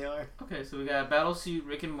cool they are. Okay, so we got Battlesuit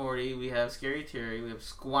Rick and Morty. We have Scary Terry. We have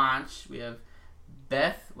Squanch. We have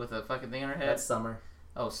Beth with a fucking thing on her head. That's Summer.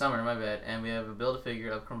 Oh, Summer, my bad. And we have a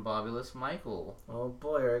Build-A-Figure of Crumbobulous Michael. Oh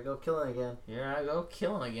boy, here I go killing again. Here I go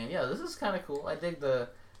killing again. Yeah, this is kind of cool. I dig the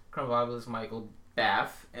Crumbobulous Michael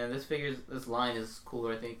bath, and this line is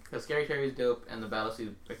cooler, I think, because Scary Terry is dope, and the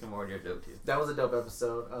Battlesuit Rick and Morty are dope too. That was a dope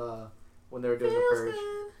episode when they were doing the purge.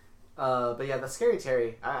 But yeah, the Scary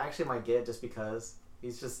Terry, I actually might get just because He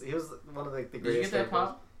was one of the Did you greatest. get that characters.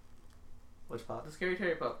 pop? Which pop? The Scary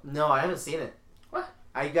Terry pop. No, I haven't seen it. What?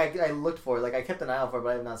 I looked for it. Like I kept an eye out for it, but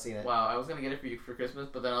I have not seen it. Wow, I was gonna get it for you for Christmas,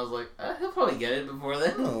 but then I was like, he'll probably get it before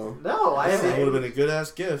then. No. No, I That haven't. would have been a good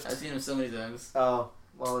ass gift. I've seen him so many times. Oh,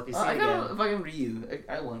 well, if you see I it got again. a fucking Ryu.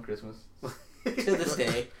 I won Christmas to this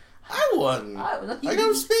day. I won. I got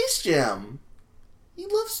him Space Jam. He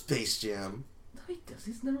loves Space Jam. No, he does.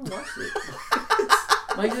 He's never watched it.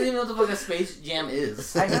 Mike doesn't even know what the fuck a Space Jam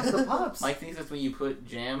is. I have the pops. Mike thinks that's when you put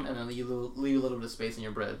jam and then you leave a little bit of space in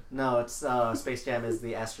your bread. No, it's Space Jam is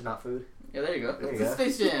the astronaut food. Yeah, there you go. There you It's go.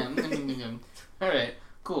 Space Jam. Alright,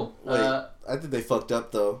 cool. Wait, I think they fucked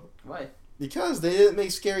up though. Why? Because they didn't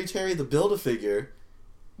make Scary Terry the Build-A-Figure.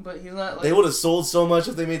 But he's not like... They would have sold so much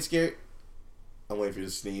if they made Scary... I'm waiting for you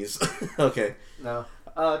to sneeze. Okay. No,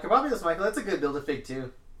 Carbonius Michael. That's a good Build-A-Fig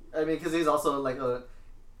too. I mean, because he's also like a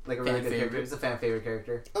really Fan good favorite. character. He's a fan favorite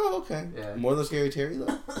character. Oh, okay. Yeah. More than Scary Terry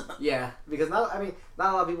though? Yeah, because not a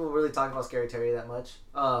lot of people really talk about Scary Terry that much.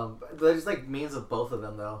 There's like memes of both of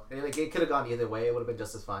them though. And, like it could have gone either way. It would have been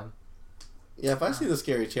just as fine. Yeah, if I see the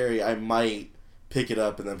Scary Terry, I might pick it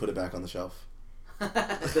up and then put it back on the shelf.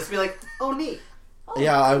 Just be like, oh neat. Oh.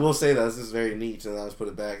 Yeah, I will say that this is very neat, and then I just put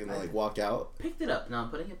it back and then like walk out. Picked it up. Now I'm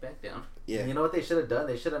putting it back down. Yeah. You know what they should have done?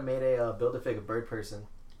 They should have made a Build-A-Fig a bird person.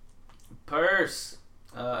 Purse.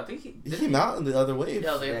 I think he... He came out in the other wave.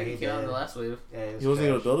 Yeah, I think Yeah, he he came out in did. the last wave. Yeah, he was He wasn't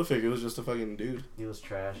even a trash. Build-A-Figure, he was just a fucking dude. He was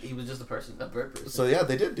trash. He was just a person, a bird person. So yeah,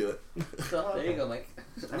 they did do it. So, there you go, Mike.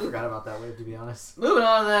 I forgot about that wave, to be honest. Moving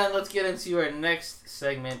on then, let's get into our next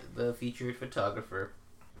segment, the featured photographer.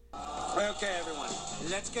 Okay, everyone,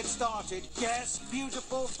 let's get started. Yes,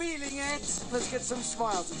 beautiful, feeling it. Let's get some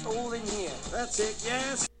smiles. It's all in here. That's it,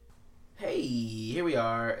 yes. Hey, here we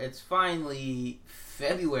are. It's finally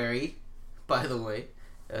February, by the way.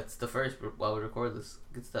 That's the first while we record this.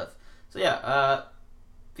 Good stuff. So yeah,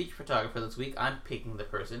 feature photographer this week. I'm picking the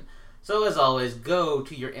person. So as always, go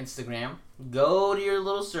to your Instagram. Go to your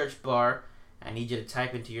little search bar. I need you to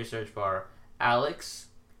type into your search bar Alex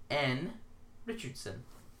N. Richardson.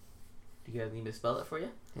 Do you guys need me to spell it for you?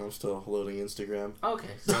 I'm still loading Instagram.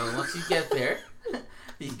 Okay, so once you get there,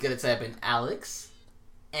 you're gonna type in Alex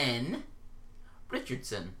N.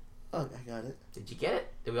 Richardson. Oh, I got it. Did you get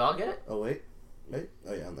it? Did we all get it? Oh, wait. Wait.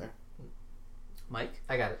 Oh, yeah, I'm there. Mike?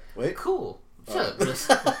 I got it. Wait. Cool. Shut Oh.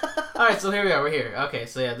 up. Alright, so here we are. We're here. Okay,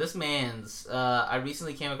 so yeah, this man's... I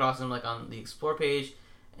recently came across him like on the Explore page,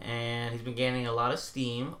 and he's been gaining a lot of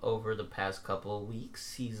steam over the past couple of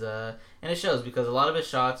weeks. He's and it shows because a lot of his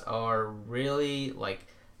shots are really like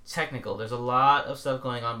technical. There's a lot of stuff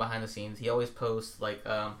going on behind the scenes. He always posts like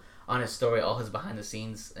on his story all his behind the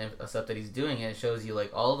scenes and stuff that he's doing, and it shows you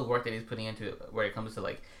like all the work that he's putting into it where it comes to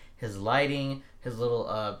like his lighting, his little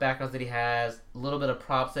backgrounds that he has, a little bit of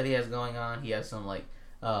props that he has going on. He has some like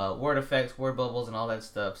word effects, word bubbles, and all that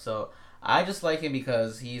stuff. So I just like him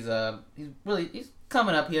because he's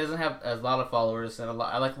coming up. He doesn't have a lot of followers, and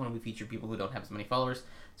I like when we feature people who don't have as many followers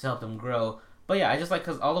to help them grow. But yeah, I just like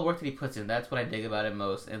because all the work that he puts in. That's what I dig about it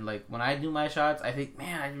most. And like when I do my shots, I think,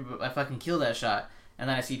 man, I fucking kill that shot. And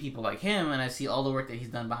then I see people like him, and I see all the work that he's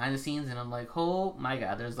done behind the scenes, and I'm like, oh my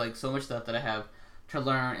god, there's like so much stuff that I have to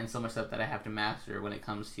learn and so much stuff that I have to master when it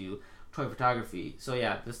comes to toy photography. So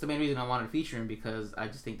yeah, that's the main reason I wanted to feature him, because I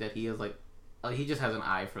just think that he is like, he just has an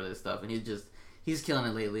eye for this stuff, and he's killing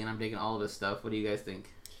it lately, and I'm digging all of his stuff. What do you guys think?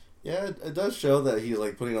 Yeah, it does show that he's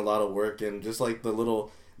like putting a lot of work in, just like the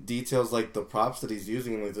little details, like the props that he's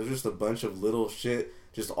using. Like there's just a bunch of little shit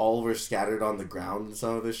just all over scattered on the ground in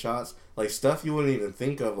some of his shots, like stuff you wouldn't even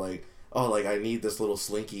think of, like, oh, like I need this little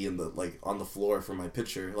slinky in the like on the floor for my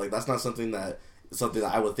picture. Like that's not something that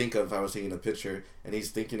I would think of if I was taking a picture, and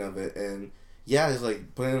he's thinking of it. And yeah, he's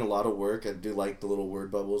like putting in a lot of work. I do like the little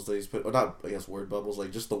word bubbles that he's put, or not, I guess word bubbles,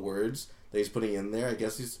 like just the words that he's putting in there. I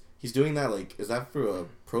guess he's doing that, like, is that through a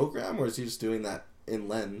program, or is he just doing that in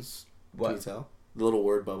Lens? What? Can you tell? The little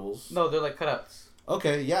word bubbles. No, they're like cutouts.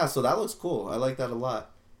 Okay, yeah, so that looks cool. I like that a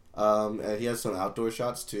lot. And he has some outdoor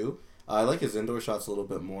shots too. I like his indoor shots a little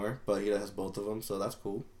bit more, but he has both of them, so that's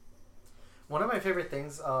cool. One of my favorite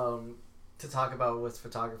things to talk about with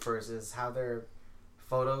photographers is how their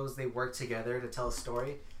photos, they work together to tell a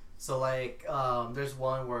story. So like there's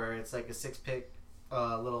one where it's like a 6-pic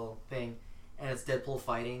little thing, and it's Deadpool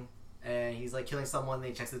fighting, and he's like killing someone, then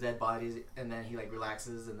he checks the dead bodies, and then he like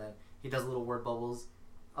relaxes, and then he does little word bubbles.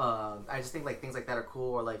 I just think like things like that are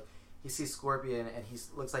cool. Or like you see Scorpion, and he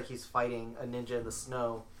looks like he's fighting a ninja in the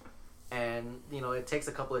snow, and you know it takes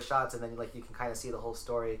a couple of shots, and then like you can kind of see the whole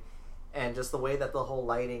story. And just the way that the whole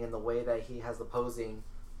lighting and the way that he has the posing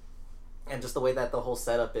and just the way that the whole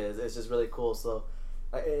setup is just really cool. So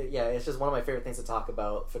it's just one of my favorite things to talk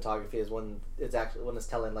about photography is when it's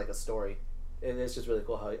telling like a story. It's just really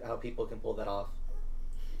cool how people can pull that off.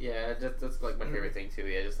 Yeah, that's like my favorite thing too.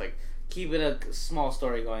 Yeah, just like keeping a small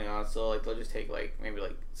story going on. So like they'll just take like maybe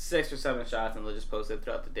like 6 or 7 shots and they'll just post it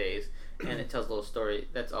throughout the days, and it tells a little story.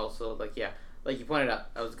 That's also like like you pointed out.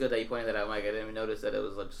 It was good that you pointed that out, Mike. I didn't even notice that it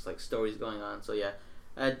was just like stories going on. So yeah,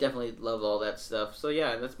 I definitely love all that stuff. So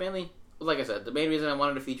yeah, that's mainly like I said. The main reason I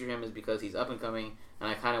wanted to feature him is because he's up and coming, and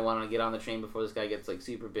I kind of wanted to get on the train before this guy gets like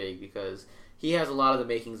super big because he has a lot of the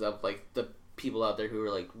makings of like the people out there who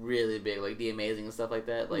are like really big, like The Amazing and stuff like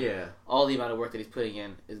that. Like all the amount of work that he's putting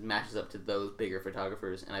in matches up to those bigger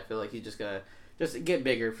photographers, and I feel like he's just gonna get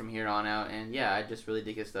bigger from here on out. And yeah, I just really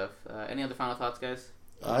dig his stuff. Any other final thoughts, guys?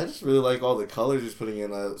 I just really like all the colors he's putting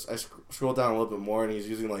in. I scroll down a little bit more, and he's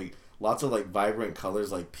using like lots of like vibrant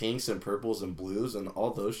colors, like pinks and purples and blues, and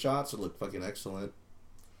all those shots would look fucking excellent.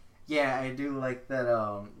 Yeah, I do like that.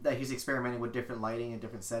 That he's experimenting with different lighting and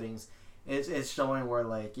different settings. It's showing where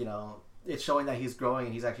like it's showing that he's growing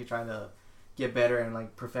and he's actually trying to get better and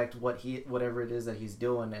like perfect whatever it is that he's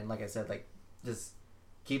doing. And like I said, like just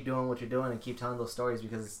keep doing what you're doing and keep telling those stories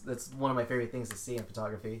because that's one of my favorite things to see in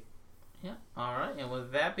photography. Yeah. All right. And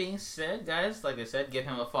with that being said, guys, like I said, give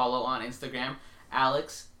him a follow on Instagram,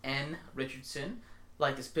 Alex N. Richardson.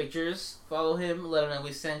 Like his pictures, follow him, let him know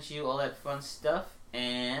we sent you, all that fun stuff.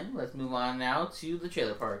 And let's move on now to the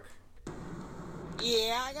trailer park.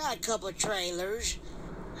 Yeah, I got a couple of trailers.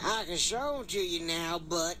 I can show them to you now,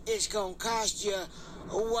 but it's gonna cost you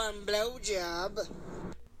one blowjob.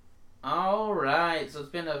 All right. So it's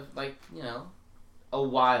been a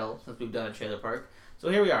while since we've done a trailer park. So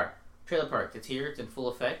here we are. Trailer park. It's here. It's in full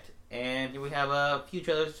effect. And we have a few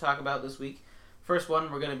trailers to talk about this week. First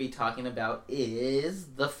one we're going to be talking about is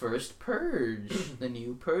The First Purge. The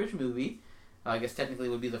new Purge movie. I guess technically it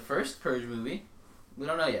would be the first Purge movie. We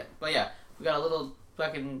don't know yet. But yeah, we got a little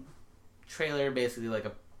fucking trailer, basically like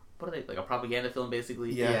a propaganda film,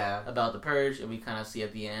 basically. Yeah. About the Purge. And we kind of see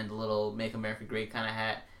at the end a little Make America Great kind of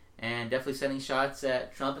hat. And definitely sending shots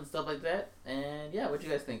at Trump and stuff like that. And yeah, what do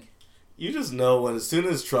you guys think? You just know when as soon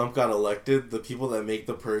as Trump got elected, the people that make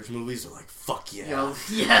the Purge movies are like, fuck yeah.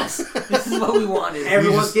 Yes, this is what we wanted.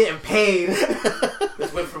 Everyone's getting paid.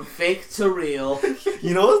 This went from fake to real.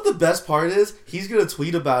 You know what the best part is? He's going to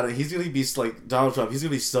tweet about it. He's going to be like, Donald Trump, he's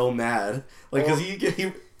going to be so mad. Like,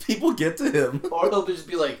 because people get to him. Or he'll just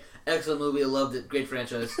be like, excellent movie, I loved it, great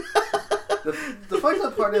franchise. The funny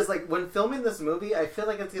part is, like, when filming this movie, I feel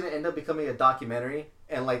like it's going to end up becoming a documentary,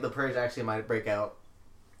 and, like, the Purge actually might break out.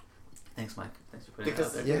 Thanks, Mike. Thanks for putting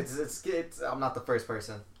because it out there. It's I'm not the first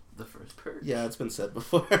person. The first Purge. Yeah, it's been said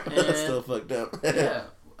before. It's still fucked up. Yeah.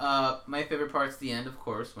 My favorite part's the end, of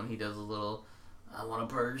course, when he does a little, I want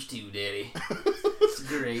to purge too, Daddy. It's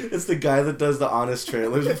great. It's the guy that does the Honest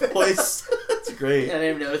Trailers voice. It's great. I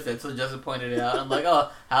didn't even notice it until Justin pointed it out. I'm like,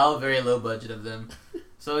 oh, how very low budget of them.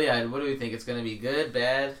 So yeah, what do we think? It's going to be good,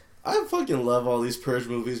 bad? I fucking love all these Purge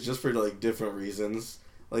movies just for like different reasons.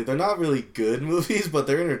 Like, they're not really good movies, but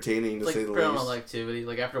they're entertaining to say the least. Like Paranormal Activity.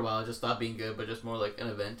 Like, after a while, it just stopped being good, but just more like an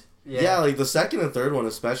event. Yeah, like the second and third one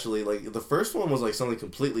especially. Like, the first one was like something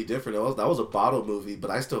completely different. That was a bottle movie, but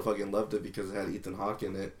I still fucking loved it because it had Ethan Hawke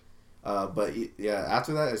in it. But yeah,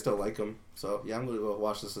 after that, I still like him. So yeah, I'm gonna go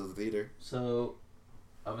watch this at the theater. So,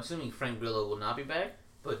 I'm assuming Frank Grillo will not be back,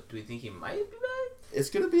 but do we think he might be back? It's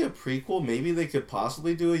gonna be a prequel. Maybe they could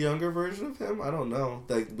possibly do a younger version of him. I don't know.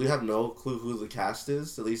 Like, we have no clue who the cast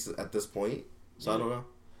is, at least at this point. So I don't know.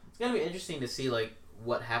 It's gonna be interesting to see like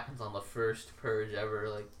what happens on the first Purge ever.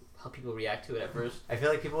 Like how people react to it at first. I feel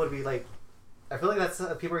like people would be like, I feel like that's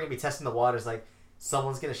people are gonna be testing the waters. Like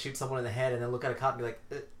someone's gonna shoot someone in the head and then look at a cop and be like,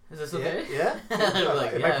 is this okay? Yeah.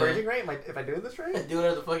 Like, am I purging right? Am I doing this right? Do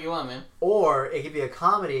whatever the fuck you want, man. Or it could be a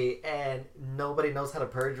comedy and nobody knows how to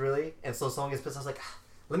purge really, and so someone gets pissed off like,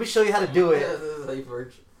 let me show you how to do it. This is how you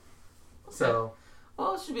purge. Okay. So,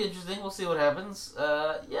 well, it should be interesting. We'll see what happens.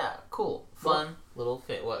 Yeah, cool, fun, little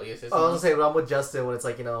fit. What you say? I was gonna say, but I'm with Justin when it's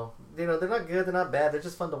like, you know, they're not good, they're not bad, they're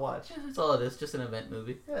just fun to watch. Yeah, that's all it is. Just an event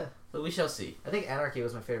movie. Yeah, but we shall see. I think Anarchy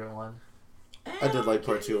was my favorite one. I did like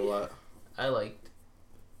part 2 a lot. I liked.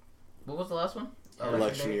 What was the last one?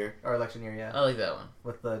 Election Year. Or Election Year, yeah. I like that one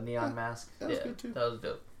with the neon mask. That was good too. That was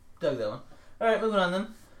dope. Dug that one. All right, moving on then.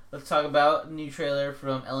 Let's talk about a new trailer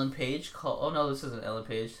from Ellen Page called... Oh, no, this isn't Ellen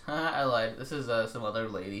Page. I lied. This is some other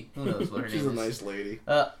lady. Who knows what her name is. She's a nice lady.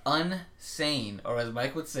 Unsane, or as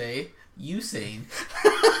Mike would say, you-sane.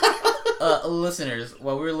 Listeners,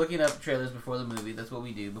 while we were looking up trailers before the movie, that's what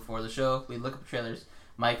we do before the show. We look up trailers.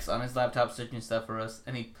 Mike's on his laptop searching stuff for us,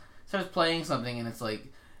 and he starts playing something, and it's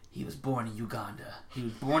like, he was born in Uganda. He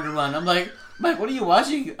was born to run. I'm like, Mike, what are you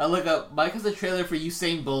watching? I look up, Mike has a trailer for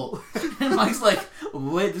Usain Bolt. And Mike's like,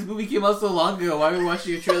 wait, this movie came out so long ago. Why are we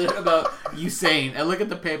watching a trailer about Usain? I look at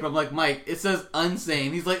the paper. I'm like, Mike, it says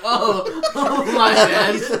unsane. He's like, oh my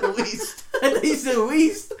bad. He said Weast. He said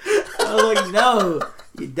Weast. I was like, no,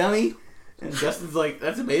 you dummy. And Justin's like,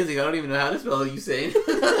 that's amazing. I don't even know how to spell Usain.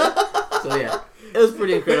 So yeah, it was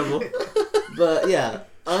pretty incredible. But yeah,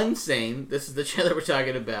 Unsane. This is the trailer we're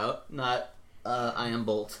talking about, not I Am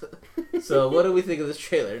Bolt. So what do we think of this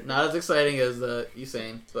trailer? Not as exciting as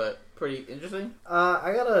Usain, but pretty interesting.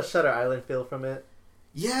 I got a Shutter Island feel from it.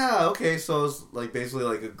 Yeah, okay, so it's like basically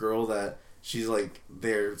like a girl that she's like,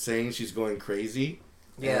 they're saying she's going crazy.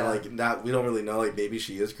 Yeah. And like, not, we don't really know, like maybe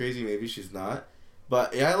she is crazy, maybe she's not.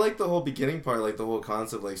 But yeah, I like the whole beginning part, like the whole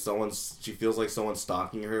concept, like she feels like someone's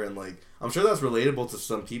stalking her, and like, I'm sure that's relatable to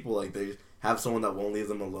some people, like they have someone that won't leave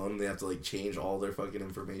them alone, and they have to like change all their fucking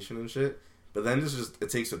information and shit. But then it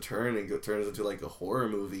takes a turn and turns into like a horror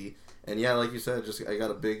movie. And yeah, like you said, I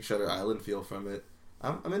got a big Shutter Island feel from it.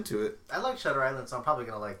 I'm into it. I like Shutter Island, so I'm probably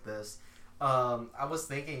gonna like this. I was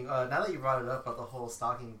thinking, now that you brought it up about the whole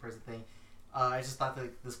stalking person thing, I just thought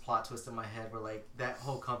that this plot twist in my head where like that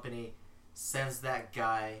whole company sends that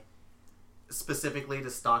guy specifically to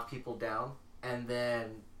stalk people down, and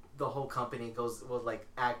then the whole company will like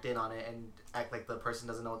act in on it and act like the person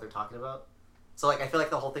doesn't know what they're talking about. So like I feel like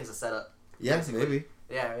the whole thing's a setup. Yeah, basically. maybe.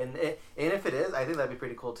 Yeah, and if it is, I think that'd be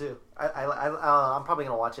pretty cool too. I'm probably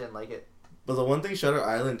gonna watch it and like it. But the one thing Shutter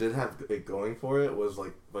Island did have it going for it was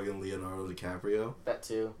like fucking Leonardo DiCaprio. That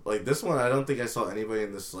too. Like this one, I don't think I saw anybody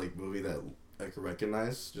in this like movie that I could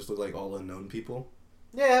recognize. Just look like all unknown people.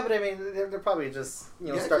 Yeah, but I mean, they're probably just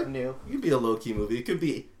starting new. It could be a low key movie. It could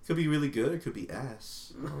be really good. It could be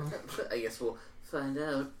ass. I guess we'll find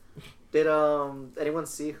out. Did anyone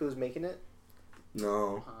see who's making it?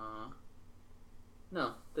 No.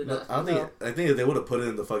 No, they're No, not. I don't think. I think they would have put it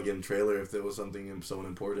in the fucking trailer if there was something someone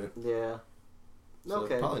important. Yeah. So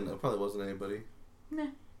Okay. Probably wasn't anybody. Nah,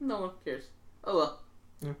 no one cares. Oh well.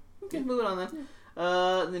 Yeah. Okay, moving on then.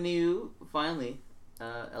 The new, finally,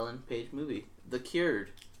 Ellen Page movie, The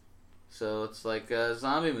Cured. So it's like a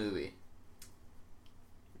zombie movie.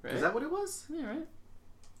 Right? Is that what it was? Yeah, right.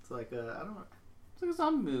 It's like I don't know. It's like a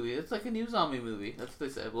zombie movie. It's like a new zombie movie. That's what they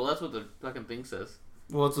said. Well, that's what the fucking thing says.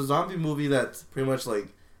 Well, it's a zombie movie that pretty much like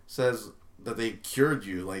says that they cured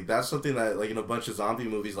you. Like that's something that like in a bunch of zombie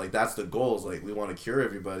movies, like that's the goal. Is like we want to cure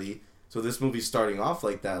everybody. So this movie's starting off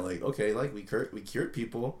like that. Like okay, like we cured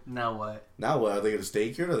people. Now what? Now what? Are they gonna stay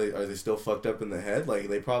cured? Are they still fucked up in the head? Like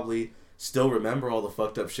they probably still remember all the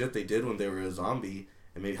fucked up shit they did when they were a zombie.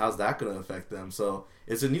 And maybe how's that gonna affect them? So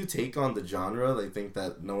it's a new take on the genre. They think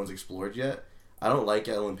that no one's explored yet. I don't like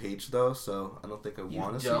Ellen Page though, so I don't think I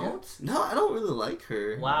want to see her. No, I don't really like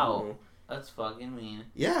her. Wow. No. That's fucking mean.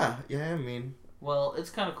 Yeah, I mean. Well, it's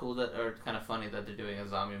kind of cool or kind of funny that they're doing a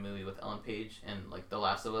zombie movie with Ellen Page and like The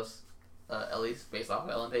Last of Us, Ellie's based off of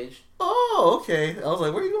Ellen Page. Oh, okay. I was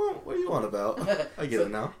like, where are you going? What are you on about? I get it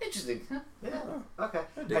now. Interesting. Yeah. Okay.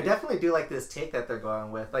 dig I it. definitely do like this take that they're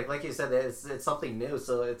going with. Like you said, it's something new,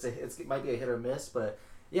 so it might be a hit or miss. But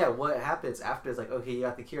yeah, what happens after is like, okay, you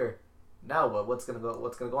got the cure. Now what? What's gonna go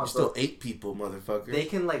on? You still ate people, motherfucker. They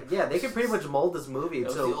can they can pretty much mold this movie. That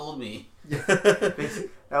was So the old me.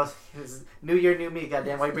 that was new year, new me.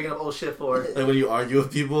 Goddamn, why are you bringing up old shit for? Like when you argue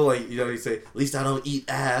with people, like you say, "At least I don't eat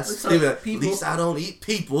ass." At least I don't At eat people. least I don't eat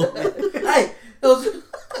people. Hey, it was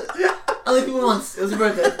only people once. It was your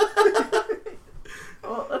birthday.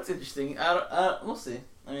 Well, that's interesting. We'll see.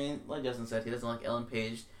 I mean, like Justin said, he doesn't like Ellen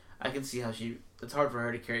Page. I can see how it's hard for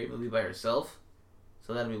her to carry a movie by herself.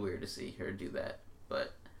 So that'd be weird to see her do that.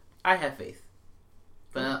 But I have faith.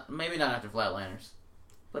 But maybe not after Flatliners.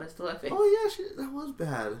 But I still have faith. Oh yeah, that was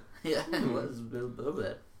bad. Yeah, it was a little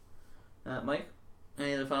bit. Mike,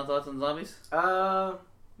 any other final thoughts on zombies?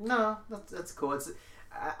 No, that's cool.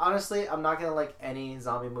 Honestly, I'm not gonna like any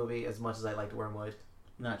zombie movie as much as I liked Wormwood.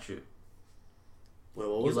 Not true. Wait,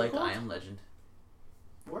 what You was liked it called? I Am Legend.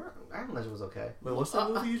 Iron Legend was okay. Wait, what's that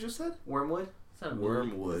movie you just said? Wormwood. It's not a movie.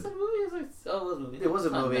 Wormwood. It's a movie. It was a movie. It was a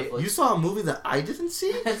It's on movie. Netflix. You saw a movie that I didn't see?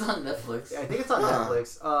 It's on Netflix. I think it's on Huh.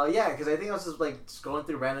 Netflix. Yeah, because I think I was just like scrolling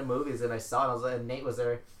through random movies and I saw it. And I was like, and Nate was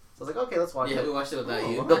there, so I was like, okay, let's watch Yeah, it. we watched it without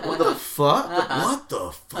you. What the fuck? What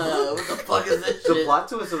the fuck? What the fuck is this The shit? plot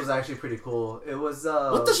twist was actually pretty cool. It was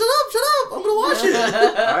What the? Shut up! I'm gonna watch it.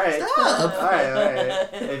 All right, Stop. all right.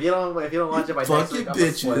 If you don't watch it by next Fucking week, I'm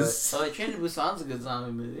gonna spoil it. bitches. Oh, Train to Busan's a good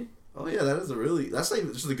zombie movie. Oh yeah, that's not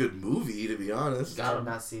even just a good movie to be honest. I have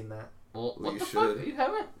not seen that. Well, Well, what you the should. fuck? You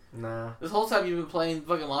haven't? Nah. This whole time you've been playing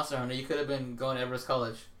fucking Monster Hunter, you could have been going to Everest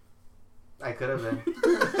College. I could have been.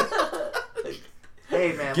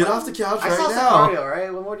 Hey man, Get off the couch I right saw now. Sicario,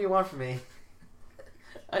 right? What more do you want from me?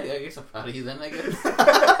 I guess I'm proud of you then, I guess.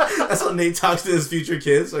 That's how Nate talks to his future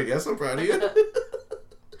kids. I guess I'm proud of you.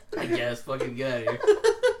 I guess. Fucking get out of here.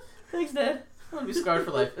 Thanks, Dad. I'm gonna be scarred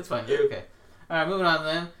for life. It's fine. You're okay. Alright, moving on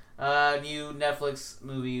then. New Netflix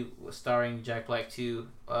movie starring Jack Black 2,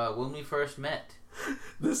 When We First Met.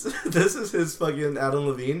 This is his fucking Adam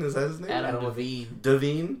Levine. Is that his name? Adam Levine.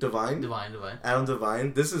 Divine. Divine. Adam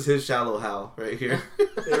Devine. This is his Shallow Hal right here.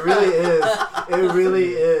 It really is. It really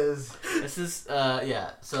is. This is,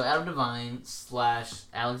 so Adam Devine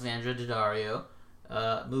 / Alexandra Daddario.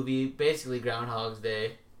 Movie, basically Groundhog's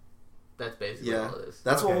Day. That's basically Yeah, all it is.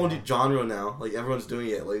 that's Okay. one whole new genre now. Like everyone's doing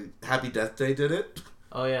it. Like Happy Death Day did it.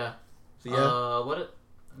 Oh, yeah. So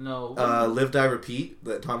yeah. Live Die Repeat,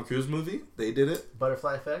 that Tom Cruise movie. They did it.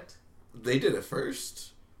 Butterfly Effect. They did it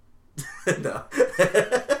first. No.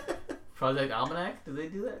 Project Almanac, did they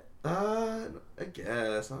do that? I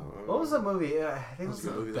guess. I don't know. What was the movie? I think it What's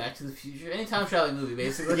was the movie? Back to the Future. Any time traveling movie,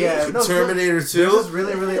 basically. Yeah, no, Terminator 2. This is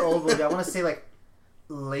really, really old movie. I want to say like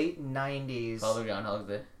late 90s. Father Groundhog's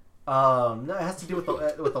Day. No, it has to do with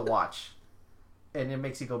the watch, and it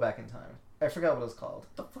makes you go back in time. I forgot what it's called.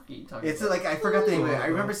 What the fuck are you talking It's about? like I forgot the name of it. I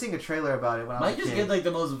remember seeing a trailer about it when I was Mike a just kid. get like the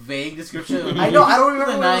most vague description of I know. I don't movies.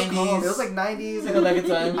 remember The what it was 90s. called. It was like 90s. Go back in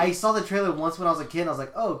time. I saw the trailer once when I was a kid. And I was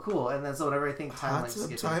like, "Oh, cool!" And then so whenever I think time, Hot like Tub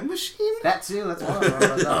skipping. Time Machine? That too. That's one of them.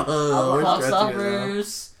 But no. Oh, we're Clock stretching it now.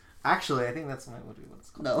 Stoppers. Actually, I think that's what it's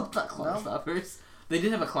called. No, not Clock No? Stoppers. They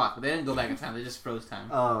did have a clock, but they didn't go back in time. They just froze time.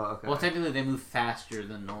 Oh, okay. Well, technically, they move faster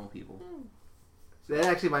than normal people. That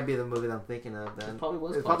actually might be the movie that I'm thinking of. Then It probably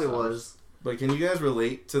was It Clock probably Stoppers. was. But can you guys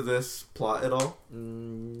relate to this plot at all?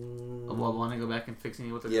 Well, want to go back and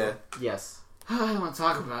fixing what they're Yeah. doing? Yes. I don't want to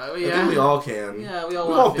talk about it. I Yeah, think we all can. Yeah, we all.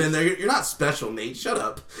 We've wanna all fix been it. there. You're not special, Nate. Shut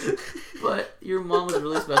up. But your mom was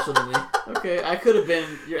really special to me. Okay, I could have been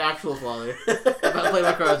your actual father if I played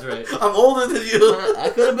my cards right. I'm older than you. I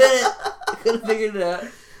could have been it. I could have figured it out.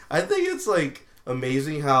 I think it's like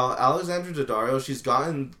amazing how Alexandra Daddario, she's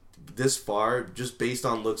gotten this far just based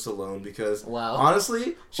on looks alone, because Wow.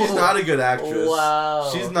 honestly, she's not a good actress. Wow.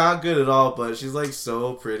 She's not good at all, but she's like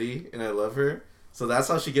so pretty and I love her. So that's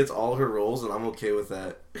how she gets all her roles, and I'm okay with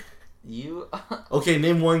that. You. Okay,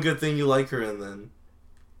 name one good thing you like her in then.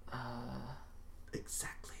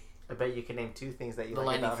 Exactly. I bet you can name two things that you The like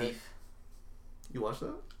Lightning about her. Thief. You watched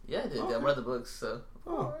that? Yeah, I did. Okay. I read the books, so.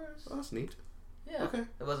 Oh, that's neat. Yeah. Okay.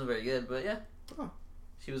 It wasn't very good, but yeah. Oh.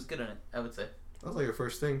 She was good in it, I would say. That was like her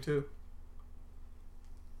first thing too.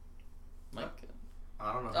 Mike.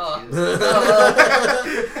 I don't know. Oh. Who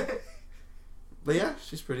she is. But yeah,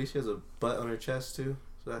 she's pretty. She has a butt on her chest too,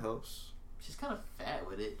 so that helps. She's kind of fat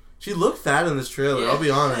with it. She looked fat in this trailer, Yeah. I'll be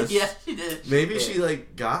honest. Yeah, she did. Maybe did. she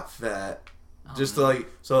like got fat. Oh, Just no. to like,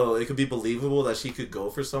 so it could be believable that she could go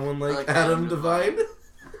for someone like, Like Adam Adam Devine.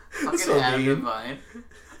 Fucking That's so Adam mean. Devine.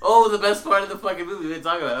 Oh, the best part of the fucking movie we didn't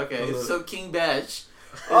talk about. Okay, What? so King Bash.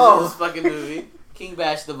 Oh. This fucking movie. King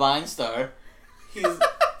Bash, the Vine star. He's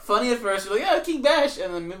funny at first. You're like, yeah, King Bash.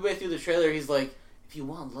 And then midway through the trailer, he's like, if you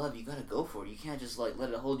want love, you gotta go for it. You can't just like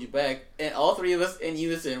let it hold you back. And all three of us in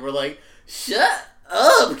unison were like, shut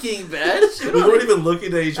up, King Bash. We weren't even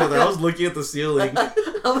looking at each other. I was looking at the ceiling.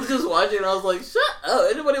 I was just watching and I was like, shut up.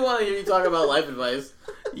 Anybody want to hear you talk about life advice?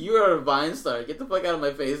 You are a Vine star. Get the fuck out of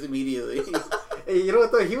my face immediately. Hey, you know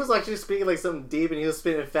what though? He was actually speaking like something deep, and he was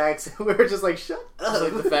spitting facts, and we were just like, "Shut It's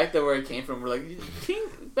like up!" the fact that where it came from, we're like, King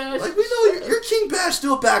Bash. Like, we know you're King Bash,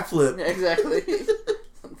 do a backflip. Yeah, exactly.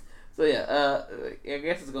 So yeah, I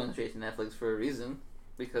guess it's going straight to Netflix for a reason,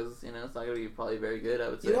 because you know it's not gonna be probably very good. I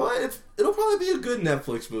would say. You know what? It'll probably be a good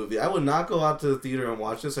Netflix movie. I would not go out to the theater and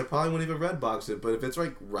watch this. I probably wouldn't even Redbox it. But if it's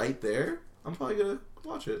like right there, I'm probably gonna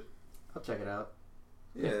watch it. I'll check it out.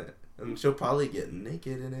 Yeah, and she'll probably get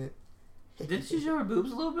naked in it. Did she show her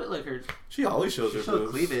boobs a little bit? Like her. She always shows She her showed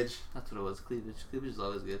boobs. cleavage. That's what it was. Cleavage. Cleavage is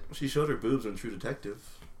always good. She showed her boobs in True Detective.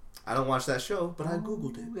 I don't watch that show, but I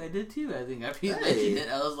googled it. Ooh, I did too. I think after you Hey. mentioned it,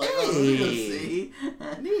 I was like, oh, let me go see.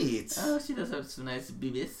 Neat. Oh, she does have some nice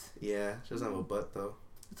boobies. Yeah, she doesn't have a butt though.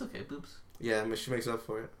 It's okay, boobs. Yeah, I mean, she makes up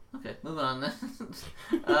for Okay, moving on then.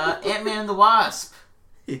 Ant-Man and the Wasp.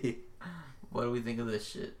 it. What do we think of this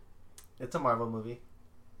shit? It's a Marvel movie.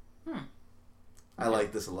 I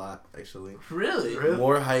like this a lot, actually. Really? Really?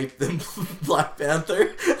 More hype than Black Panther.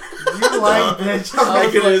 You like bitch. I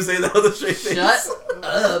was couldn't like, say that with a straight face. Shut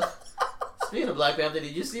up. Speaking of Black Panther,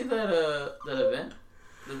 did you see that event?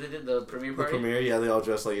 They did the premiere The party. premiere, yeah, they all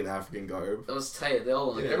dressed like in African garb. That was tight. They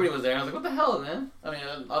all Yeah. everybody was there. I was like, what the hell, man? I mean,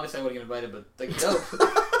 obviously I wouldn't get invited, but like, dope.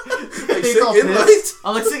 Like, He's sick all invite.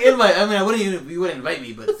 I'm like, sick invite. I mean, you wouldn't invite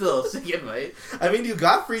me, but still, sick invite. I mean, you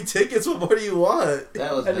got free tickets. What more do you want?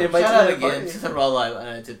 That was And dope. invite Shout you out to the again party. to the Raw Live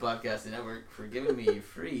United Podcasting Network for giving me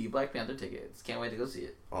free Black Panther tickets. Can't wait to go see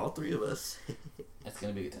it. All three of us. That's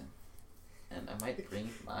gonna be a good time. And I might bring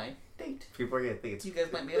my date. People are gonna think it's. You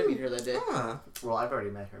guys might be able to meet her that day. Ah, Well, I've already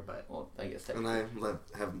met her, but Well, I guess and technically.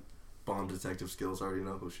 I have bomb detective skills. I already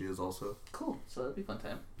know who she is. Also, Cool. So that'll be a fun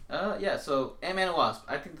time. Yeah. So Ant-Man and Wasp.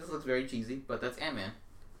 I think this looks very cheesy, but that's Ant-Man.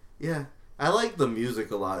 yeah, I like the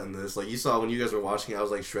music a lot in this. Like you saw when you guys were watching, I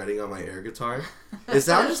was like shredding on my air guitar. It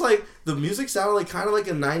sounded just like the music sounded like kind of like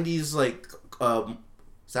a '90s like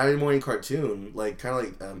Saturday morning cartoon, like kind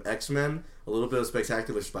of like X-Men. A little bit of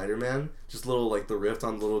Spectacular Spider-Man, just a little like the riff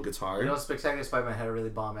on the little guitar. you know, Spectacular Spider-Man had a really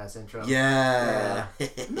bomb ass intro. Yeah. No, I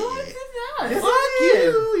did not. Yes, Fuck I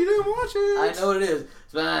did. You didn't watch it. I know what it is.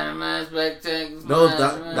 Spider-Man, Spectacular. No,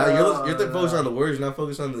 Spider-Man. you're focused on the words. You're not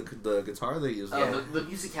focused on the guitar they use. Yeah, the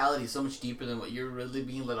musicality is so much deeper than what you're really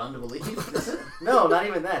being led on to believe. No, not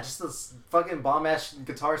even that. Just this fucking bomb ass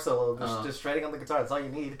guitar solo. Just shredding on the guitar. That's all you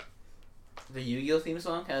need. The Yu-Gi-Oh theme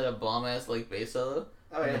song had a bomb ass like bass solo.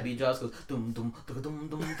 Oh And yeah. the beat drops goes dum dum dum dum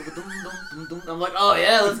dum dum dum dum. I'm like, oh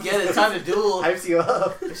yeah, let's get it. Time to duel. Hypes you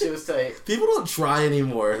up. That shit was tight. People don't try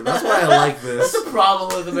anymore. That's why I like this. That's the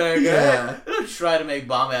problem with America. Yeah. They don't try to make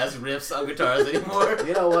bomb ass riffs on guitars anymore.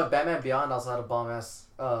 You know what? Batman Beyond also had a bomb ass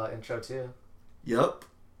intro too. Yep.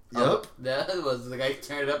 Oh, that was the guy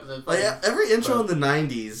turned it up and then. Like, yeah, every intro in the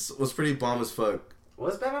 '90s was pretty bomb as fuck.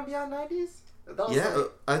 Was Batman Beyond 90s? That was Yeah,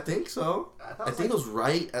 like- I think so. I I think it was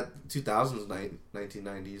right at 2000s,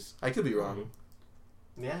 1990s. I could be wrong.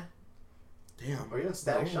 Yeah. Damn. Or even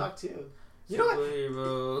Static No. Shock too. You know what?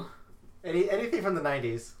 Bro. Anything from the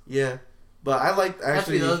 90s. Yeah, but I like Not to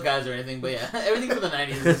actually. be those guys or anything, but yeah, everything from the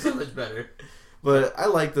 90s is so much better. But I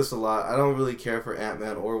like this a lot. I don't really care for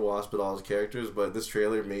Ant-Man or Wasp at all as characters, but this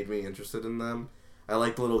trailer made me interested in them. I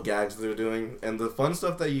like the little gags they're doing and the fun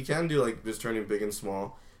stuff that you can do, like just turning big and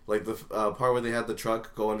small. Like the part where they had the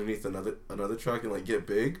truck go underneath another truck and like get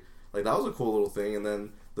big. Like that was a cool little thing. And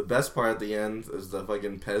then the best part at the end is the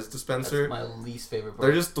fucking Pez dispenser. That's my least favorite part.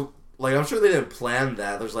 They're just like, I'm sure they didn't plan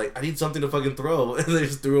that. There's like, I need something to fucking throw, and they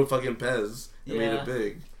just threw a fucking Pez and made Yeah. it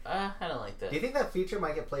big. I don't like that. Do you think that feature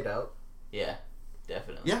might get played out? Yeah,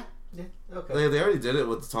 definitely. Yeah. Yeah. Okay. They already did it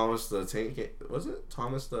with Thomas the Tank. Was it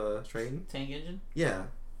Thomas the Train? Tank engine? Yeah.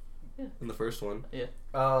 Yeah. In the first one.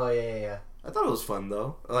 Oh yeah. I thought it was fun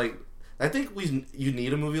though. Like, I think you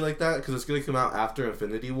need a movie like that because it's gonna come out after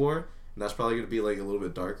Infinity War, and that's probably gonna be like a little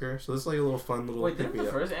bit darker. So this is like a little fun little. Wait, didn't the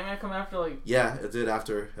pick-me-up. first Ant-Man come after, like... Yeah, it did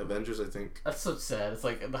after Avengers, I think. That's so sad. It's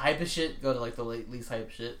like the hype shit go to, like, the least hype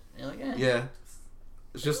shit. And you're like, eh. Yeah.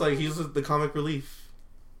 It's just like he's the comic relief.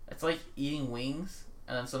 It's like eating wings,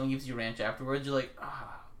 and then someone gives you ranch afterwards. You're like,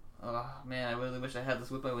 oh man, I really wish I had this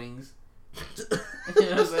with my wings. You know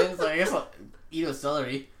what I'm saying? It's like, I guess I'll eat a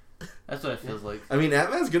celery. That's what it feels like. I mean,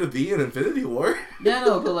 Ant-Man's gonna be in Infinity War. Yeah,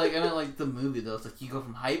 no, but like, I meant like the movie though. It's like you go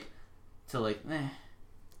from hype to like,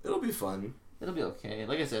 It'll be fun. it'll be okay.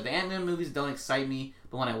 Like I said, the Ant-Man movies don't excite me,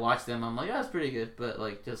 but when I watch them, I'm like, oh, that's pretty good. But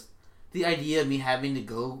like, just the idea of me having to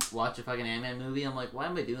go watch a fucking Ant-Man movie, I'm like, why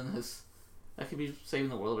am I doing this? I could be saving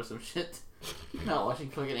the world or some shit. Not watching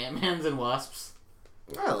fucking Ant-Mans and Wasps.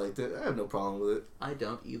 I liked it. I have no problem with it. I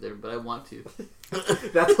don't either, but I want to.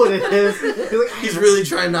 That's what it is. You're like, He's really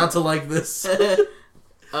trying not to like this.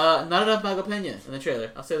 Not enough Michael Pena in the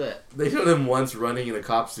trailer. I'll say that. They showed him once running in a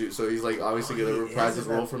cop suit, so he's like obviously Oh, gonna he reprise is his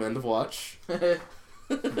in role that. from End of Watch. Jake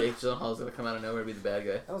Gyllenhaal's gonna come out of nowhere and be the bad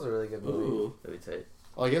guy. That was a really good movie. Ooh. That'd be tight.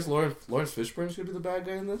 Oh, I guess Lawrence Fishburne's gonna be the bad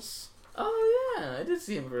guy in this. Oh yeah, I did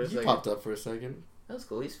see him for a He second. popped up for a second. That was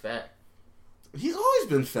cool. He's fat. He's always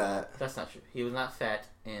been fat. That's not true. He was not fat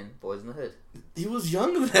in Boys in the Hood. He was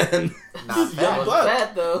young then. Not He's fat. young Wasn't buck.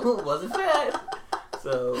 fat though. Wasn't fat.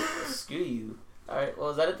 So screw you. All right. Well,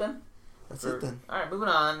 is that it then? That's it then. All right. Moving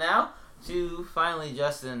on now to finally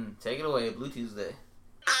Justin. Take it away. Blue Tuesday.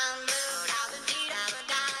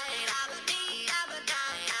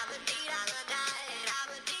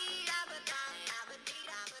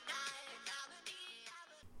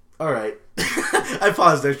 All right. I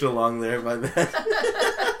paused extra long there. My bad.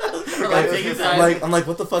 Take your time. I'm like,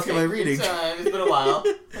 what the fuck am I Take your reading? time. It's been a while.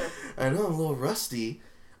 I know, I'm a little rusty.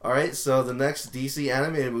 All right, so the next DC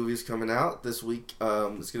animated movie is coming out this week.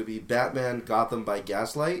 It's gonna be Batman: Gotham by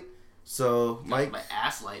Gaslight. So, Mike, My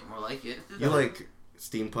ass light, more like it. you like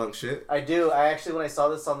steampunk shit? I do. I actually, when I saw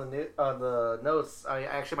this on the notes, I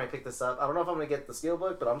actually might pick this up. I don't know if I'm gonna get the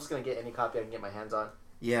steelbook, but I'm just gonna get any copy I can get my hands on.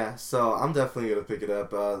 Yeah, so I'm definitely going to pick it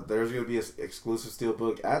up. There's going to be an exclusive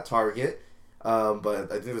steelbook at Target,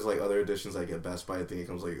 but I think there's like other editions like at Best Buy. I think it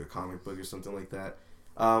comes like a comic book or something like that.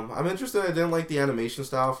 I'm interested. I didn't like the animation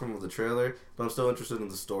style from the trailer, but I'm still interested in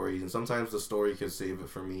the story, and sometimes the story could save it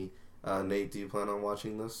for me. Nate, do you plan on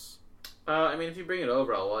watching this? I mean, if you bring it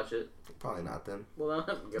over, I'll watch it. Probably not then. Well,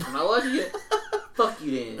 I'm not watching it. Fuck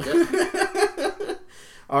you then, Justin.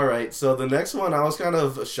 Alright, so the next one, I was kind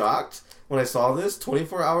of shocked when I saw this.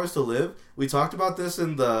 24 Hours to Live. We talked about this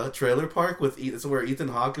in the trailer park with it's where Ethan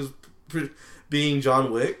Hawke is being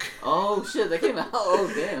John Wick. Oh, shit, that came out. Oh,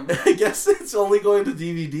 damn. I guess it's only going to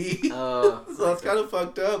DVD. Oh. So that's kind of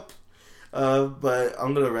fucked up. But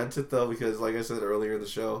I'm going to rent it, though, because like I said earlier in the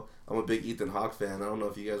show, I'm a big Ethan Hawke fan. I don't know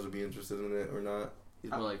if you guys would be interested in it or not.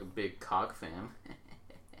 He's more like a big cock fan.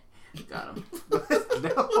 Got him.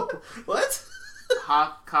 No. What?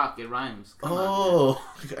 Hawk, cock, it rhymes. Come on. Oh,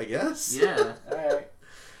 I guess. Yeah.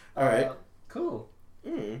 Alright. Cool.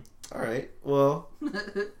 Alright. Well,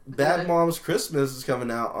 Bad Moms Christmas is coming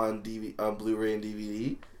out on Blu-ray and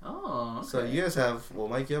DVD. Oh, okay. So you guys have, well,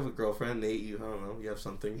 Mike, you have a girlfriend. Nate, I don't know, you have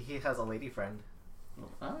something. He has a lady friend.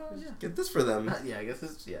 Oh, yeah. Get this for them. Yeah, I guess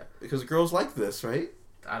it's, yeah. Because girls like this, right?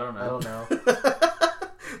 I don't know. I don't know.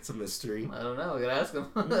 It's a mystery. I don't know. I gotta ask him.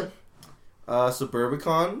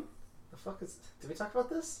 Suburbicon. The fuck is... Did we talk about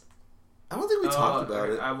this? I don't think we talked about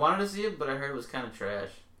it. I wanted to see it, but I heard it was kind of trash.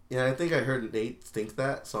 Yeah, I think I heard Nate think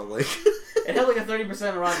that, so I'm like... It had like a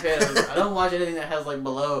 30% on Rotten Tomatoes. I don't watch anything that has like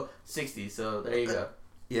below 60, so there you go.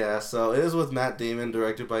 Yeah, so it is with Matt Damon,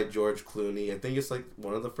 directed by George Clooney. I think it's like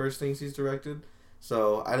one of the first things he's directed.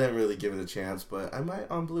 So I didn't really give it a chance, but I might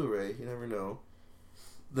on Blu-ray. You never know.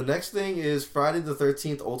 The next thing is Friday the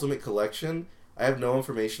 13th Ultimate Collection. I have no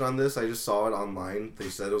information on this. I just saw it online. They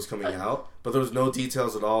said it was coming out, but there was no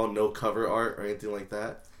details at all, no cover art or anything like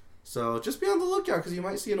that. So just be on the lookout because you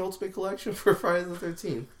might see an Ultimate Collection for Friday the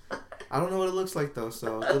 13th. I don't know what it looks like though,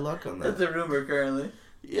 so good luck on that. That's a rumor currently.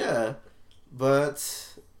 Yeah,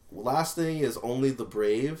 but last thing is Only the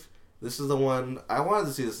Brave. This is the one, I wanted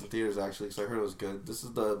to see this in theaters actually because I heard it was good. This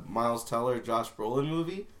is the Miles Teller, Josh Brolin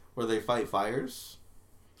movie where they fight fires.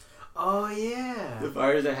 Oh, yeah. The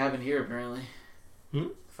fires that happen here, apparently. The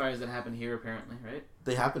fires that happen here, apparently, right?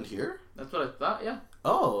 They happened here? That's what I thought, yeah.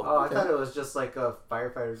 Oh, okay. I thought it was just like a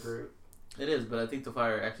firefighter group. It is, but I think the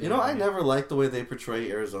fire actually... You know, I never liked the way they portray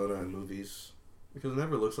Arizona in movies. Because it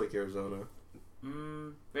never looks like Arizona.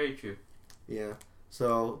 Very true. Yeah.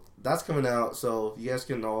 So, that's coming out. So, you guys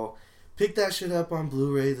can all pick that shit up on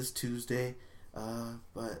Blu-ray this Tuesday.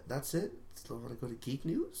 But that's it. Still want to go to Geek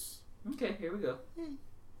News? Okay, here we go.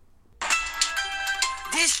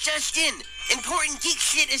 This just in. Important geek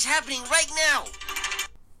shit is happening right now.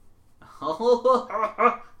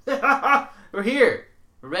 We're here.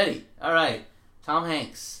 We're ready. All right. Tom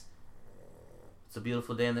Hanks. It's a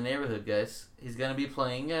beautiful day in the neighborhood, guys. He's going to be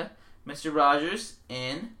playing Mr. Rogers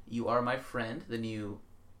in You Are My Friend, the new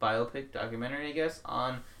biopic documentary, I guess,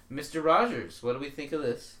 on Mr. Rogers. What do we think of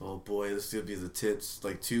this? Oh boy, this is going to be the tits.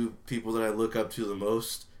 Like two people that I look up to the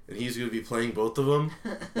most. And he's going to be playing both of them.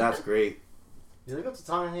 That's great. You look up to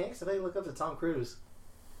Tom Hanks? I thought you look up to Tom Cruise.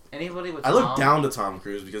 Anybody with I Tom? look down to Tom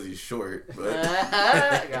Cruise because he's short. But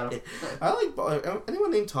I got him. I like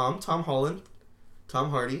anyone named Tom. Tom Holland, Tom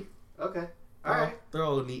Hardy. Okay. Alright. They're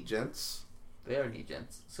all neat gents. They are neat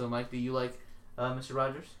gents. So, Mike, do you like Mr.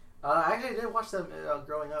 Rogers? Actually, I did watch them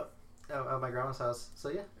growing up at my grandma's house. So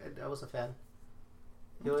yeah, I was a fan.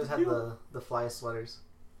 He always had the fly sweaters.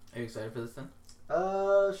 Are you excited for this then?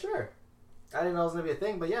 Sure. I didn't know it was going to be a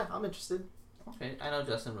thing, but yeah, I'm interested. Okay, I know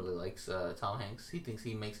Justin really likes Tom Hanks. He thinks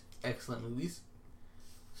he makes excellent movies.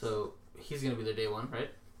 So, he's going to be their day one,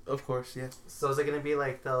 right? Of course, yeah. So is it going to be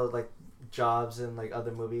like the Jobs and like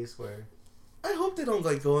other movies where... I hope they don't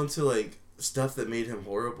like go into like stuff that made him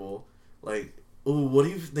horrible. Like, ooh, what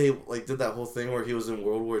if they like did that whole thing where he was in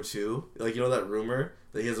World War II? Like, you know that rumor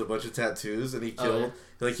that he has a bunch of tattoos and he killed,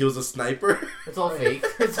 like he was a sniper? It's all fake.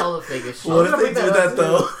 It's all the fakest shit. What if they do that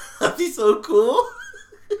though? That'd be so cool.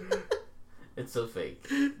 It's so fake.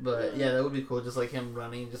 But yeah, that would be cool. Just like him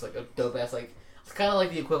running, just like a dope ass, like, it's kind of like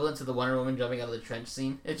the equivalent to the Wonder Woman jumping out of the trench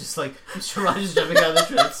scene. It's just like Mr. Rogers jumping out of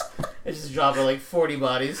the trench. It's just dropping like 40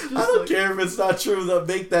 bodies. Just I don't like, care if it's not true. They'll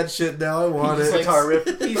make that shit now. I want he it. just,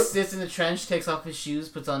 like, he sits in the trench, takes off his shoes,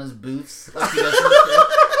 puts on his boots. Like he does in the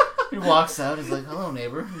trench. He walks out. He's like, "Hello,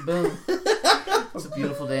 neighbor." Boom. It's a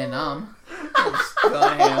beautiful day in Nam. Just go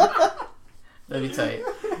on ham. That'd be tight.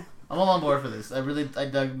 I'm all on board for this. I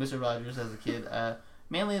dug Mr. Rogers as a kid.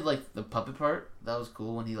 Mainly like the puppet part. That was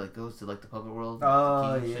cool when he like goes to like the puppet world.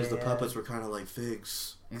 Oh, Because the puppets were kind of like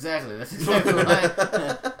figs. Exactly. That's exactly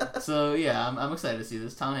why. So yeah, I'm excited to see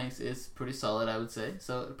this. Tom Hanks is pretty solid, I would say.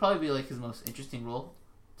 So it'd probably be like his most interesting role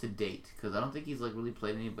to date, because I don't think he's like really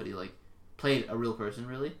played anybody like played a real person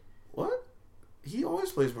really. What? He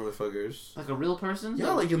always plays motherfuckers. Like a real person?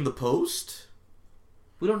 Yeah, like in The Post.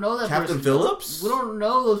 We don't know that Captain person. Phillips? We don't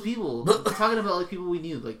know those people. We're talking about like people we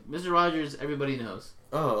knew. Like Mr. Rogers, everybody knows.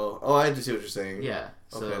 Oh, I see what you're saying. Yeah,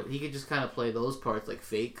 so Okay. he could just kind of play those parts like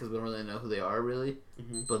fake because we don't really know who they are really.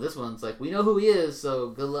 Mhm. But this one's like we know who he is, so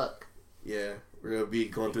good luck. Yeah, we're gonna be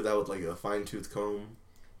going through that with like a fine tooth comb.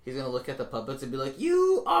 He's gonna look at the puppets and be like,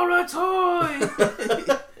 "You are a toy."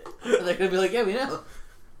 And they're gonna be like, "Yeah, we know."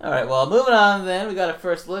 All right, well, moving on. Then we got a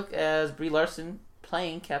first look as Brie Larson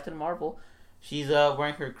playing Captain Marvel. She's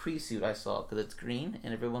wearing her Kree suit, I saw, because it's green,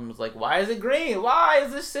 and everyone was like, "Why is it green? Why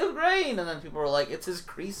is this suit green?" And then people were like, "It's his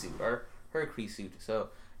Kree suit, or her Kree suit." So,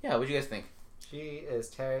 yeah, what do you guys think? She is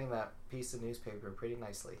tearing that piece of newspaper pretty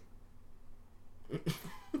nicely.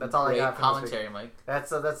 That's all I Great got from commentary, Mike.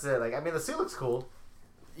 That's it. Like, I mean, the suit looks cool.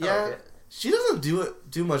 I Yeah, like it. she doesn't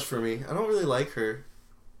do much for me. I don't really like her.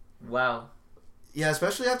 Wow. Yeah,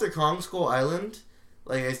 especially after Kong Skull Island.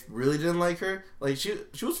 Like, I really didn't like her. Like, she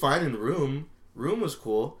was fine in Room. Room was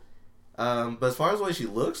cool. But as far as the way she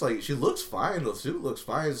looks, like, she looks fine. The suit looks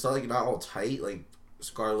fine. It's not, like, not all tight, like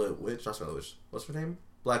Scarlet Witch. Not Scarlet Witch. What's her name?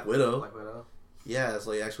 Black Widow. Black Widow. Yeah, it's,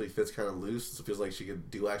 like, actually fits kind of loose. It feels like she could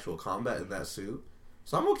do actual combat in that suit.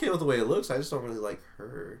 So I'm okay with the way it looks. I just don't really like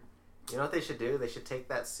her. You know what they should do? They should take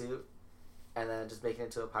that suit and then just make it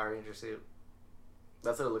into a Power Ranger suit.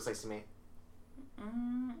 That's what it looks like to me.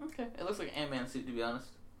 Okay. It looks like an Ant-Man suit, to be honest.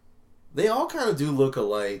 They all kind of do look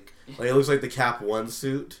alike. Like, it looks like the Cap 1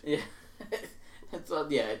 suit. Yeah. It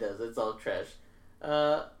does. It's all trash.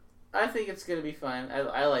 I think it's going to be fine.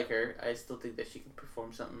 I like her. I still think that she can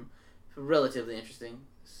perform something relatively interesting.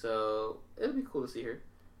 So, it'll be cool to see her.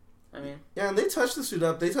 I mean... Yeah, and they touch the suit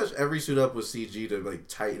up. They touch every suit up with CG to, like,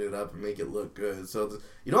 tighten it up and make it look good. So,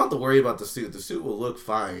 you don't have to worry about the suit. The suit will look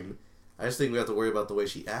fine. I just think we have to worry about the way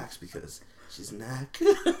she acts because she's not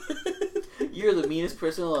good. You're the meanest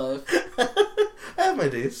person alive. I have my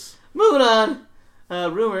days. Moving on.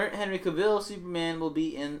 Rumor, Henry Cavill, Superman, will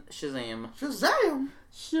be in Shazam. Shazam!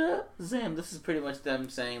 Shazam. This is pretty much them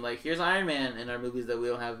saying, like, here's Iron Man in our movies that we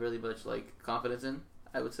don't have really much, like, confidence in,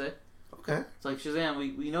 I would say. Okay. It's like, Shazam,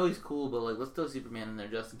 we know he's cool, but, like, let's throw Superman in there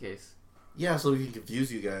just in case. Yeah, so we can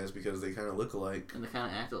confuse you guys because they kind of look alike. And they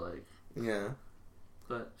kind of act alike. Yeah.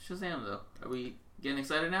 But Shazam, though. Are we getting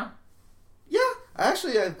excited now? Yeah,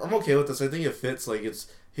 actually, I'm okay with this. I think it fits. Like,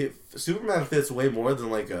 Superman fits way more than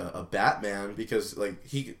like a Batman because like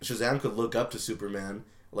Shazam could look up to Superman,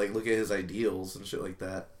 like look at his ideals and shit like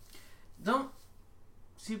that.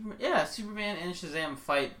 Superman and Shazam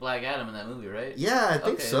fight Black Adam in that movie, right? Yeah, I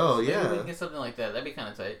think so. Maybe Yeah, we can get something like that. That'd be kind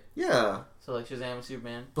of tight. yeah. So like Shazam and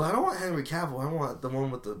Superman. But I don't want Henry Cavill. I want the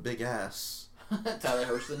one with the big ass. Tyler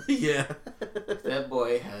Hoechlin. Yeah. That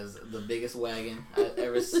boy has the biggest wagon I've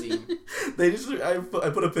ever seen. I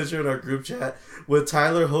put a picture in our group chat with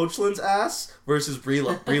Tyler Hoechlin's ass versus Brie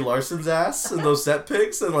Larson's ass in those set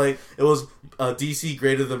pics, and like it was DC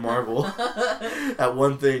greater than Marvel at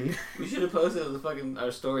one thing. We should have posted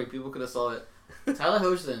our story. People could have saw it. Tyler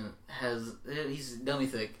Hoechlin he's dummy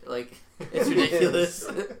thick. Like, it's ridiculous.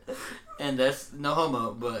 And that's no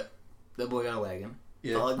homo, but that boy got a wagon.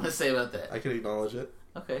 Yeah. That's all I'm gonna say about that. I can acknowledge it.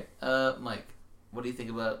 Okay, Mike, what do you think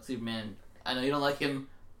about Superman? I know you don't like him,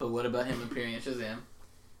 but what about him appearing in Shazam?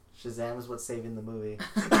 Shazam is what's saving the movie.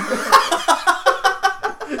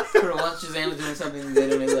 For once, Shazam is doing something they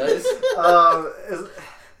don't realize.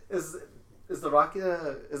 Is the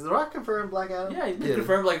Rock confirmed Black Adam? Yeah, he's been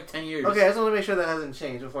confirmed like 10 years. Okay, I just want to make sure that hasn't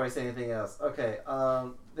changed before I say anything else. Okay,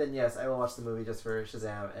 then yes, I will watch the movie just for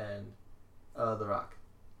Shazam and The Rock.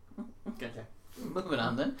 Okay. Moving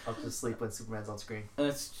on then. I'll just sleep when Superman's on screen.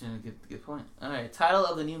 That's a good point. Alright, title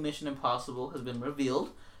of the new Mission Impossible has been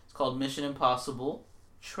revealed. It's called Mission Impossible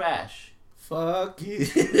Trash. Fuck you.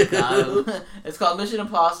 It's called Mission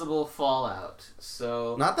Impossible Fallout.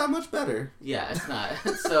 So Not that much better. yeah, it's not.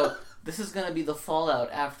 So this is gonna be the fallout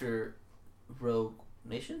after Rogue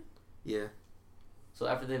Nation? Yeah. So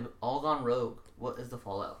after they've all gone rogue, what is the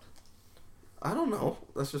fallout? I don't know.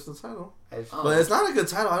 That's just the title. Oh. But it's not a good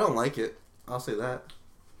title. I don't like it. I'll say that.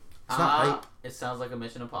 It's not hype. It sounds like a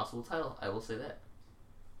Mission Impossible title. I will say that.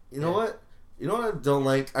 You know what? You know what I don't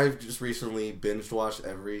like? I've just recently binge watched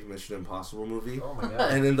every Mission Impossible movie. Oh my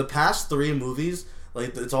god. And in the past 3 movies,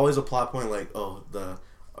 like it's always a plot point like, oh, the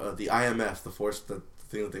IMF, the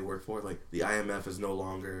thing that they work for, like the IMF is no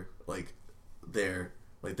longer like there.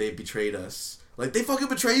 Like they betrayed us. Like they fucking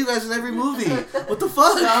betray you guys in every movie. What the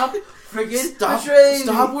fuck? Stop freaking betraying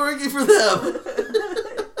Stop working for them.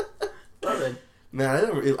 Man, I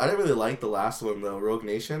didn't really like the last one though. Rogue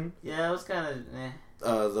Nation. Yeah, it was kind of eh.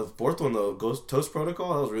 The fourth one though, Toast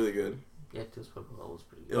Protocol. That was really good. Yeah, Toast Protocol was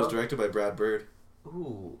pretty It good. was directed by Brad Bird.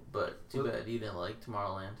 Ooh, but too bad you didn't like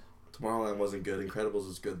Tomorrowland. Tomorrowland wasn't good. Incredibles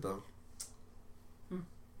is good though.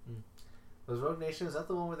 Was Rogue Nation, is that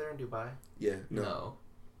the one where they're in Dubai? Yeah. No. No.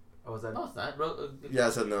 Or was that... No, it's not. Yeah, I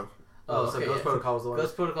said no. Oh, so okay, Ghost yeah. Protocol was the one?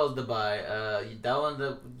 Ghost Protocol is Dubai. That one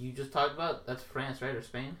that you just talked about, that's France, right? Or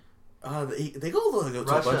Spain? They go to a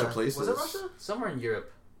bunch Russia. of places. Was it Russia? Somewhere in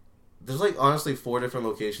Europe. There's like honestly 4 different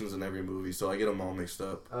locations in every movie, so I get them all mixed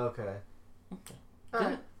up. Okay.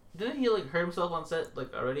 Didn't he like hurt himself on set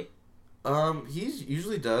like already? He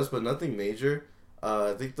usually does, but nothing major.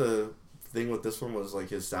 I think the thing with this one was like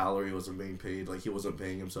his salary wasn't being paid. Like he wasn't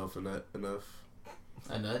paying himself enough.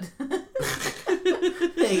 A nut.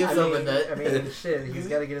 Paying himself a nut. I mean, shit, he's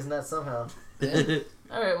got to get his nut somehow. Yeah.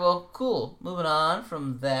 All right, well, cool. Moving on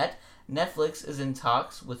from that, Netflix is in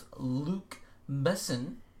talks with Luc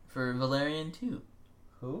Besson for Valerian 2.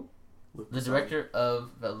 Who? The director of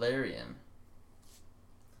Valerian.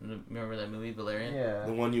 Remember that movie, Valerian? Yeah.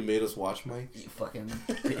 The one you made us watch, Mike. You fucking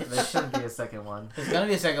There bitch. shouldn't be a second one. There's gonna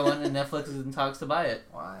be a second one, and Netflix is in talks to buy it.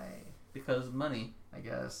 Why? Because money. I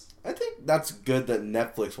guess. I think that's good that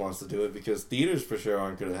Netflix wants to do it because theaters for sure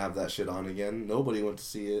aren't going to have that shit on again. Nobody went to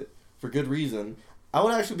see it for good reason. I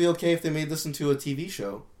would actually be okay if they made this into a TV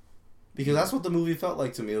show because that's what the movie felt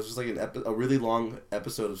like to me. It was just like a really long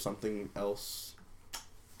episode of something else.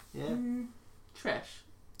 Yeah. Trash.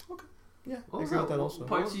 Yeah, What I was agree with that? that also.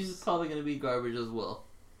 Part 2 is probably gonna be garbage as well.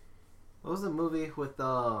 What was the movie with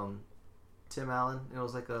Tim Allen? It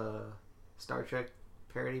was like a Star Trek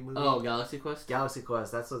parody movie. Oh, Galaxy Quest? Galaxy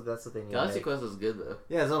Quest. That's what they need. Galaxy to make. Quest was good, though.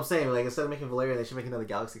 Yeah, that's what I'm saying. Like instead of making Valerian, they should make another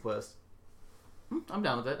Galaxy Quest. I'm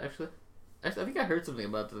down with that, actually. I think I heard something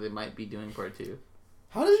about that they might be doing part 2.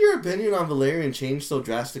 How does your opinion on Valerian change so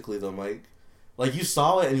drastically, though, Mike? Like you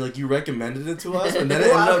saw it and you recommended it to us, and then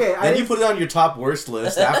then you put it on your top worst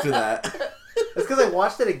list after that. It's because I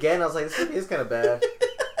watched it again. I was like, this movie is kind of bad.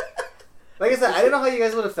 Like I said, I didn't know how you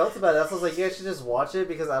guys would have felt about it. I was like, you guys should just watch it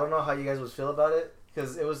because I don't know how you guys would feel about it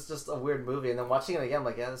because it was just a weird movie. And then watching it again, I'm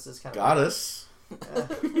like, yeah, this is kind of Got us. Yeah.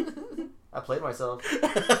 I played myself.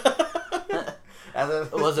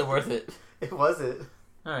 Was it worth it? It wasn't.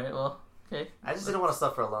 Alright, well, okay. I just didn't want to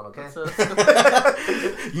suffer alone. Okay. So,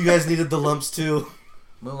 You guys needed the lumps too.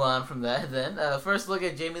 move on from that then. First look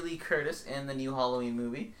at Jamie Lee Curtis in the new Halloween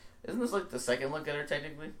movie. Isn't this like the second look at her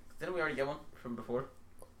technically? Didn't we already get one from before?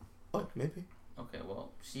 Oh, maybe. Okay,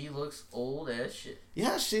 well, she looks old as shit.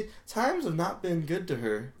 Yeah, times have not been good to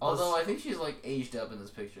her. Although I think she's like aged up in this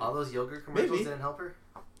picture. All those yogurt commercials Maybe. didn't help her.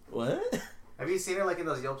 What? Have you seen her like in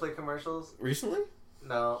those Yoplait commercials? Recently?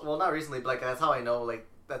 No, well, not recently, but like that's how I know. Like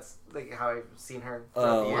that's like how I've seen her throughout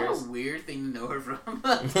Oh. the What years. a weird thing to know her from.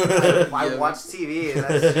 I watch TV and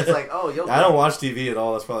that's just like, oh, Yoplait. I don't watch TV at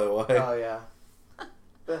all. That's probably why. Oh yeah.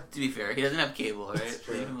 To be fair, he doesn't have cable, right? That's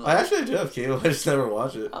true. Leave him I alone. actually do have cable. I just never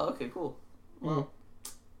watch it. Oh, okay, cool. Well,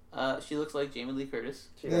 she looks like Jamie Lee Curtis,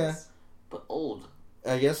 She Yeah. does. but old.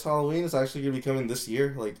 I guess Halloween is actually going to be coming this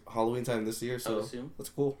year, like Halloween time this year, I so would assume that's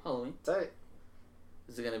cool. Halloween. Tight.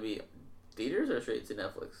 Is it gonna be theaters or straight to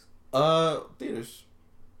Netflix? Theaters.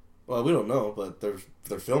 Well, we don't know, but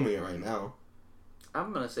they're filming it right now.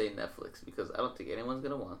 I'm gonna say Netflix because I don't think anyone's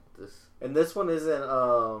gonna want this. And this one isn't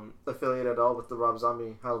affiliated at all with the Rob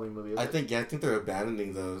Zombie Halloween movie. Is I it? think they're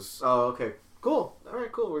abandoning those. Oh, okay. Cool. All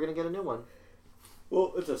right, cool. We're gonna get a new one.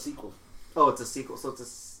 Well, it's a sequel. Oh, it's a sequel, so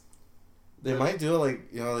it's They might do it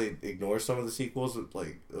like they ignore some of the sequels.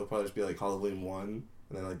 Like it'll probably just be like Halloween 1, and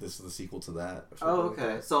then like this is the sequel to that. Or something Oh, like okay.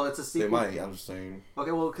 that. So it's a sequel. They might. I'm just saying.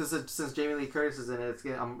 Okay, well, because since Jamie Lee Curtis is in it,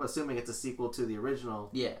 I'm assuming it's a sequel to the original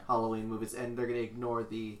Yeah. Halloween movies, and they're gonna ignore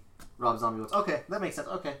the Rob Zombie ones. Okay, that makes sense.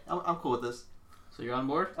 Okay, I'm cool with this. So you're on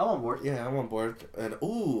board? I'm on board. Yeah, I'm on board. And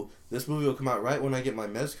this movie will come out right when I get my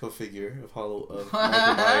Mezco figure of Michael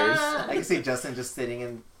Myers. I can see Justin just sitting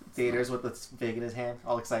in theaters with the fig in his hand,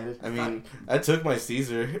 all excited. I mean, I took my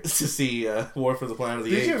Caesar to see War for the Planet of the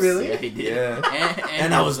Did Apes. you really? Yeah, he did. Yeah. And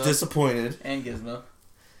And I was Gizmo. disappointed. And Gizmo.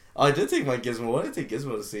 Oh, I did take my Gizmo. What did I take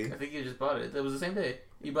Gizmo to see? I think you just bought it. It was the same day.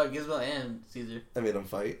 You bought Gizmo and Caesar. I made him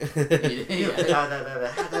fight.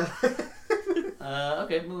 Yeah.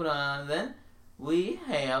 Okay, moving on then. We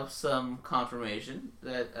have some confirmation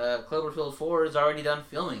that Cloverfield 4 is already done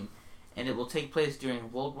filming, and it will take place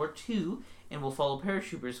during World War II and will follow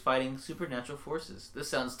paratroopers fighting supernatural forces. This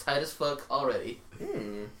sounds tight as fuck already.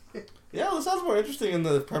 Yeah, this sounds more interesting than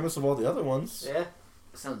the premise of all the other ones. Yeah.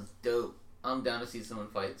 This sounds dope. I'm down to see someone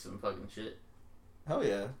fight some fucking shit. Hell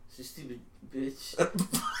yeah. It's a stupid bitch.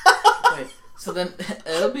 Wait, so then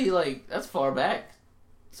it'll be like that's far back.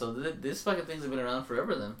 So this fucking things have been around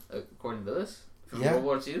forever then, according to this. From Yeah. World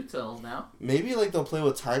War II till now. Maybe like they'll play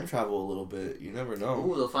with time travel a little bit. You never know.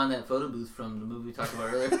 Ooh, they'll find that photo booth from the movie we talked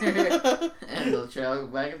about earlier, and they'll travel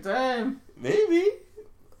back in time. Maybe.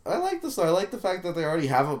 I like this. I like the fact that they already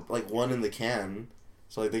have one in the can,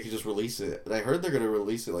 so like they could just release it. And I heard they're gonna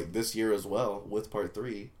release it like this year as well with Part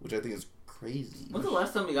 3, which I think is crazy. When's the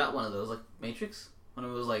last time we got one of those? Like Matrix, when it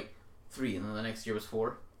was like 3, and then the next year was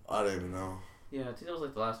 4. I don't even know. Yeah, I think that was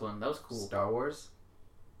like the last one. That was cool. Star Wars.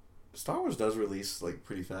 Star Wars does release like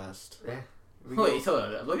pretty fast. Yeah. Wait, hold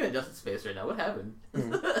on. I'm looking at Justin's face right now. What happened?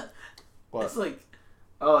 What? It's like,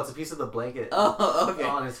 Oh, it's a piece of the blanket. oh, okay.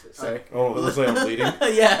 On his, Sorry. Oh, it looks like I'm bleeding.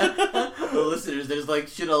 Yeah. The listeners, there's like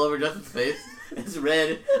shit all over Justin's face. It's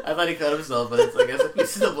red. I thought he cut himself, but it's like it's a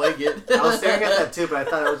piece of the blanket. I was staring at that too, but I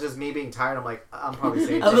thought it was just me being tired. I'm like, I'm probably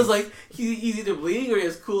saying I was things. like, he's either bleeding or he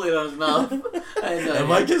has Kool-Aid on his mouth. I know. And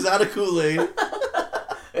Mike is out of Kool-Aid.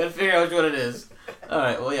 I gotta figure out which one it is.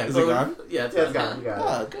 Alright, well, yeah. Is it gone? Yeah, it's Yeah, gone. it's gone. You got it.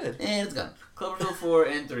 Ah, good. And it's gone. Cloverfield 4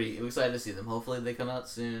 and 3. I'm excited to see them. Hopefully they come out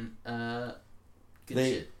soon. Good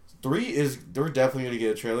shit. 3 they're definitely gonna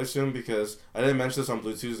get a trailer soon because I didn't mention this on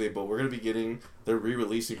Blue Tuesday, but we're gonna they're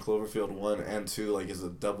re-releasing Cloverfield 1 and 2 like as a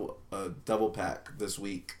double pack this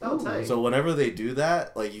week. Oh, tight. So whenever they do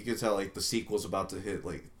that, like you can tell like the sequel's about to hit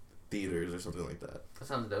like theaters or something like that. That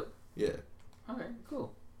sounds dope. Yeah. Alright,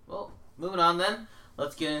 cool. Well, moving on then.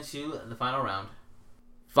 Let's get into the final round.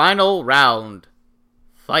 Final round.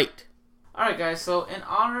 Fight. Alright, guys, so in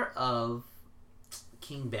honor of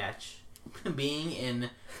King Batch being in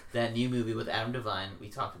that new movie with Adam Devine we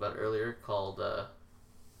talked about earlier called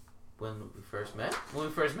When We First Met? When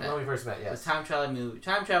We First Met. When we first met, The yes. time traveling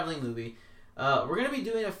movie. We're gonna be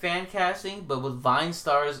doing a fan casting, but with Vine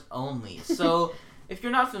stars only. So, if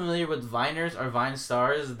you're not familiar with Viners or Vine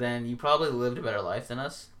stars, then you probably lived a better life than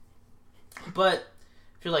us. But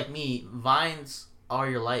if you're like me, Vines are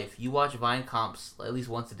your life. You watch Vine comps at least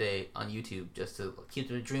once a day on YouTube just to keep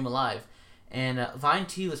the dream alive. And Vine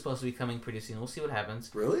 2 is supposed to be coming pretty soon. We'll see what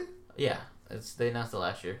happens. Really? Yeah, they announced it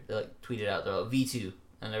last year. They like tweeted out they're like V2,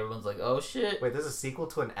 and everyone's like, "Oh shit!" Wait, there's a sequel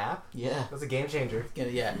to an app? Yeah. That's a game changer.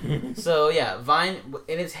 Yeah. So yeah, Vine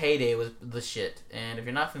in its heyday was the shit. And if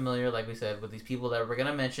you're not familiar, like we said, with these people that we're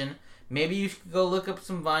gonna mention, maybe you should go look up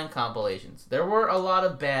some Vine compilations. There were a lot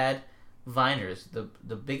of bad Viners.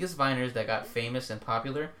 The biggest Viners that got famous and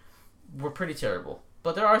popular were pretty terrible.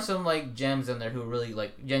 But there are some like gems in there who are really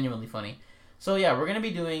like genuinely funny. So yeah, we're gonna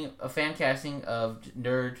be doing a fan casting of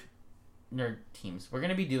nerd teams. We're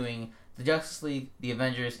gonna be doing the Justice League, the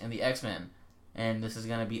Avengers, and the X-Men. And this is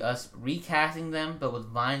going to be us recasting them, but with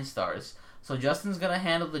Vine stars. So Justin's going to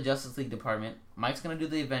handle the Justice League department. Mike's going to do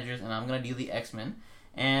the Avengers, and I'm going to do the X-Men.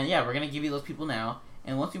 And yeah, we're going to give you those people now.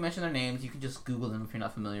 And once we mention their names, you can just Google them if you're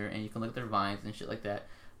not familiar, and you can look at their Vines and shit like that.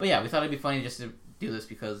 But yeah, we thought it'd be funny just to do this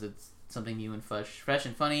because it's something new and fresh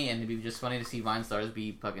and funny, and it'd be just funny to see Vine stars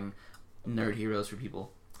be fucking nerd heroes for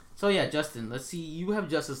people. So yeah, Justin, let's see. You have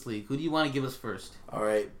Justice League. Who do you want to give us first? All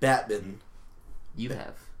right, Batman. You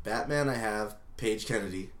have Batman. I have Paige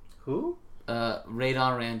Kennedy. Who?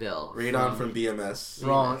 Radon Randell. Radon from BMS.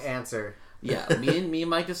 Wrong answer. Yeah, me and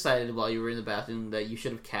Mike decided while you were in the bathroom that you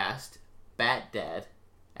should have cast Bat Dad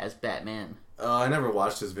as Batman. I never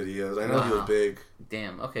watched his videos. I know he was Wow. big.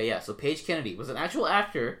 Damn. Okay, yeah. So Paige Kennedy was an actual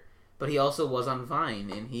actor, but he also was on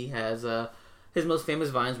Vine, and he has his most famous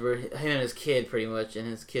Vines were him and his kid, pretty much, and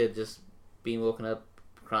his kid just being woken up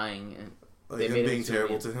crying and Like they him made being into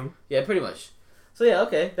terrible a to him. Yeah, pretty much. So yeah,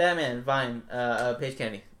 okay, Batman, Vine, Paige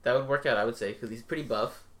Kennedy. That would work out, I would say, because he's pretty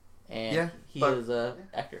buff, and Yeah, he but- is a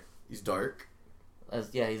actor. He's dark. He's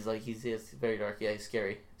very dark. Yeah, he's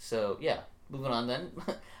scary. So yeah, moving on then.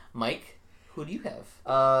 Mike, who do you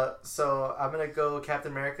have? So I'm gonna go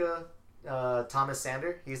Captain America. Thomas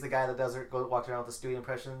Sander. He's the guy that walks around with the Stewie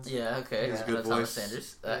impressions. Yeah, okay. He has a good Thomas voice.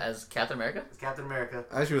 Sanders as Captain America. It's Captain America.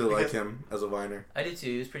 I actually really like Because- him as a Viner. I do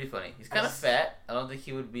too. He was pretty funny. He's kind of fat. I don't think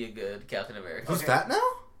he would be a good Captain America. He's Okay. fat now?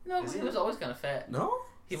 No, Is he he? was always kind of fat. No?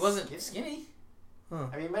 He wasn't skinny.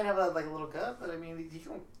 I mean, he might have a little gut, but I mean, he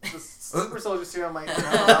can. The super soldier serum might.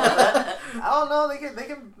 I don't know. They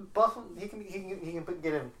can buff him. He can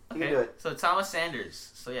get him. He can do it. So Thomas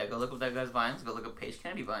Sanders. So yeah, go look up that guy's vines. Go look up Paige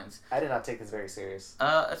Kennedy vines. I did not take this very serious.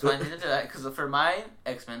 That's fine. Neither did I. Because for my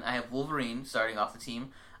X-Men, I have Wolverine starting off the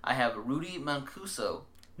team. I have Rudy Mancuso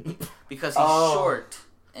because he's short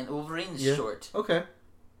and Wolverine's short. Okay.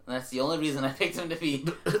 And that's the only reason I picked him to be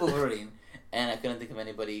Wolverine. And I couldn't think of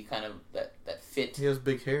anybody kind of that fit. He has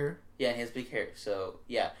big hair. Yeah, he has big hair. So,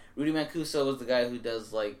 yeah. Rudy Mancuso is the guy who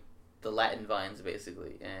does, like, the Latin vines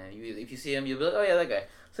basically, and if you see him, you'll be like, oh yeah, that guy.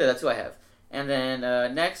 So that's who I have. And then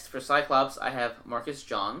next for Cyclops, I have Marcus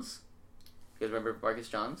Johns. You guys remember Marcus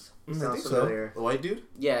Johns? I Sounds think so. familiar. The white dude?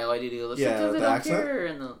 Yeah, why did he go? Yeah, Sometimes I the don't accent? care.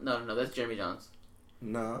 And no, that's Jeremy Johns.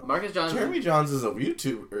 No. Marcus Johns. Jeremy Johns is a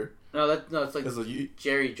YouTuber. No, it's like Is a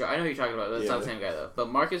Jerry. I know who you're talking about. That's not the Yeah. same guy though. But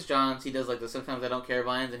Marcus Johns, he does like the sometimes I don't care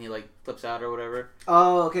vines, and he like flips out or whatever.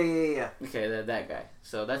 Oh, okay, yeah. Okay, that guy.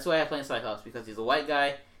 So that's why I play Cyclops, because he's a white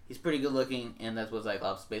guy. He's pretty good looking, and that's what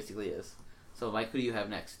Cyclops basically is. So Mike, who do you have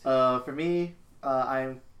next? For me,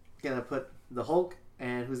 I'm gonna put the Hulk,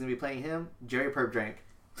 and who's gonna be playing him? Jerry Perpdrank.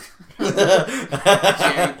 Jerry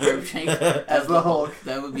Cruikshank As the Hulk.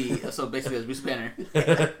 That would be so basically as Bruce Banner.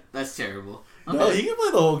 That's terrible. No, he can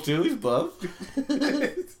play the Hulk too. He's buff. I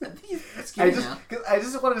think he's I skinny just, now. cause I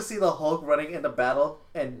just wanted to see the Hulk running into battle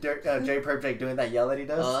and Jerry Perpdrank doing that yell that he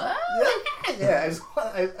does. Yeah,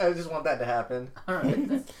 I just want that to happen. All right.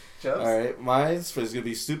 Jokes? All right, mine's is gonna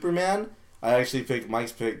be Superman. I actually picked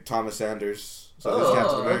Mike's pick Thomas Sanders. So he's Oh,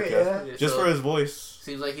 Captain okay, America. yeah. Just So- for his voice.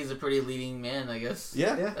 Seems like he's a pretty leading man, I guess.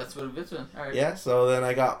 Yeah. Yeah. That's what it fits in. All right. Yeah, so then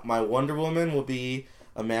I got my Wonder Woman will be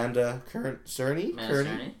Amanda Cerny. Man, Kearney?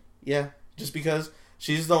 Cerny. Yeah, just because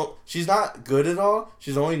she's not good at all.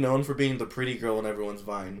 She's only known for being the pretty girl in everyone's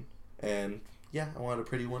vine. And yeah, I wanted a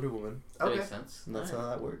pretty Wonder Woman. That Okay. makes sense. And that's All how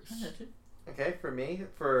right. that works. I got you. Okay, for me,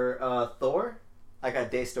 for Thor, I got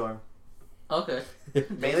Daystorm. Okay.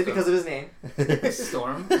 Mainly because of his name.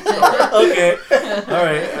 Storm. Okay.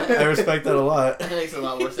 Alright, I respect that a lot. That makes a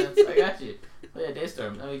lot more sense. I got you. Oh, yeah,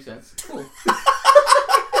 Daystorm. That makes sense. Cool.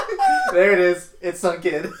 There it is. It's sunk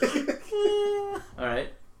in. All right.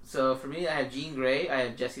 So for me, I have Jean Grey. I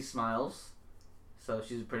have Jessie Smiles. So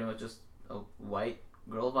she's pretty much just a white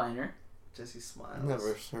girl viner. Jessie Smiles. Never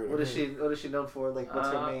heard of What her. is she known for? Like, what's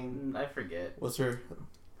her main? I forget. What's her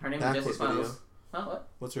Her name is backflip Jessie Smiles. video? Huh? What?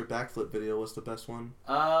 What's her backflip video? What's the best one?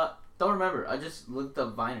 Don't remember. I just looked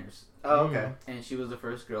up viners, Oh, okay. and she was the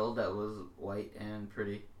first girl that was white and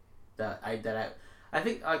pretty. I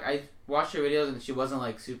think like I watched her videos and she wasn't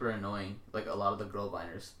like super annoying like a lot of the girl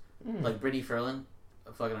viners. Mm. Like Brittany Ferlin,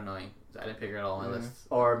 fucking annoying. I didn't pick her at all on my Yeah. list.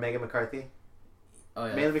 Or Megan McCarthy. Oh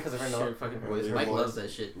yeah, Mainly because of her Sure, no- fucking her voice. her Mike voice. loves that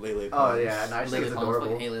shit. Lele Oh Pons. yeah, no, I just think Lily it's Pons, adorable.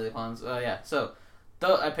 fucking hate Lily Pons. Oh yeah, so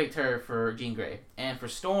though I picked her for Jean Grey, and for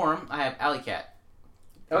Storm I have Alley Cat.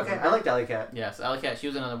 Okay, I like Alley Cat. Yeah, so Alley Cat, she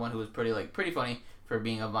was another one who was pretty funny for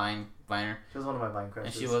being a viner, She was one of my Vine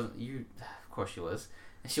crushes. and she wasn't of course she was,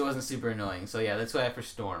 and she wasn't super annoying. So yeah, that's why I have for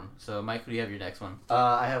Storm. So Mike, who do you have your next one?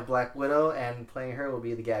 I have Black Widow, and playing her will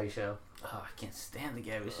be the Gabby Show. Oh, I can't stand the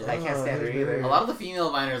Gabby Show. I can't stand her either. A lot of the female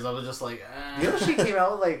viners, I was just like, You know she came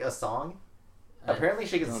out with like a song? I- Apparently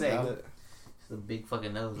she can Don't sing. doubt it. she's a big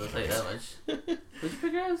fucking nose. I'll tell you that much. Who'd you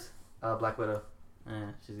pick her as? Black Widow.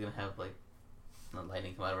 She's gonna have like the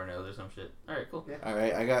lightning come out of her nose or some shit. All right, cool. Yeah. All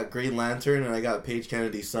right, I got Green Lantern and I got Paige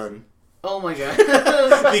Kennedy's son. Oh my god.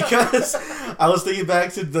 Because I was thinking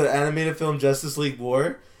back to the animated film Justice League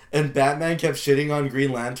War, and Batman kept shitting on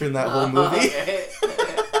Green Lantern that whole movie. Okay.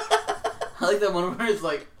 I like that one where it's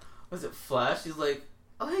like, was it Flash? He's like,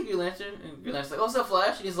 oh hey Green Lantern, and Green Lantern's like, oh what's up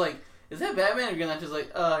Flash? And he's like, is that Batman? And Green Lantern's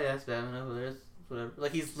like, oh yeah, it's Batman over there. It's whatever.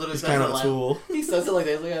 Like he's literally He's says kind it of a like- tool. He says it like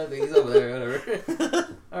that. He's like, oh, he's over there, whatever.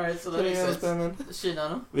 All right, so that makes Yeah, it's sense. Batman. Shit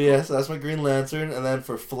on him. But yeah, so that's my Green Lantern. And then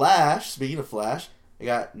for Flash, speaking of Flash, I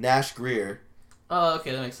got Nash Greer. Oh,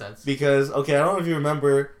 okay, that makes sense. Because, okay, I don't know if you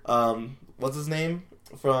remember, what's his name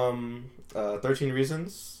from 13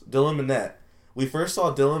 Reasons? Dylan Minnette. We first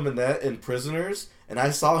saw Dylan Minnette in Prisoners, and I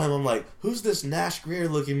saw him, I'm like, who's this Nash Greer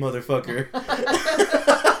looking motherfucker?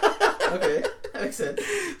 Okay, that makes sense.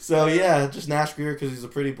 So yeah, just Nash Greer because he's a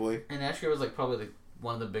pretty boy. And Ash Greer was like probably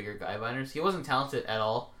one of the bigger guy viners. He wasn't talented at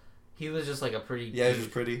all. He was just like a pretty. Yeah, he's dude.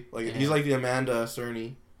 just pretty. Like Yeah. he's like the Amanda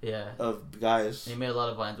Cerny Yeah. of guys. He made a lot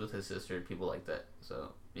of vines with his sister and people like that. So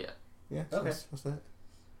yeah. Yeah. So Okay. What's that?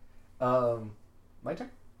 My turn?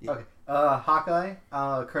 Yeah. Okay. Hawkeye,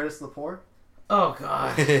 Curtis Lepore. Oh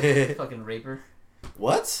god. Fucking raper.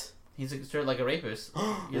 What? He's sort of like a rapist.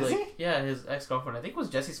 You're Is like, yeah, his ex-girlfriend. I think it was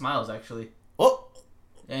Jessie Smiles actually. Oh,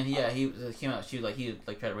 And he came out. He tried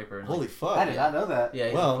to rape her. And, holy like, fuck! I did not know that. yeah.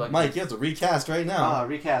 He's a Well, fucking- Mike, you have to recast right now.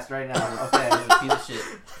 Recast right now. Okay. he's a piece of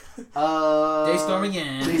shit. Daystorm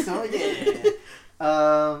again. Daystorm again.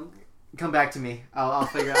 Come back to me. I'll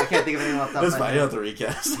figure. I can't think of anyone off the top That's of my fine. You head. have to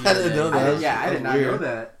recast. Yeah, I didn't know that. I did That's not weird. know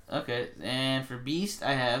that. Okay, and for Beast,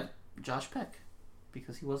 I have Josh Peck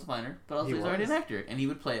because he was a viner, but also He he's already was. an actor, and he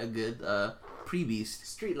would play a good pre-Beast.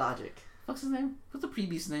 Street Logic. What's his name? What's the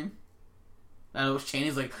pre-Beast name? I know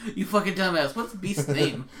Cheney's like, you fucking dumbass. What's Beast's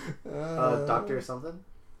name? Doctor or something.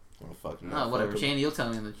 Oh, fucking No, whatever. Shane, you'll tell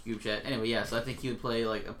me in the group chat. Anyway, yeah, so I think he would play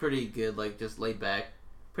like a pretty good, like just laid back,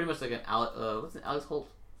 pretty much like an Alex Holt,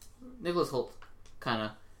 Nicholas Holt kind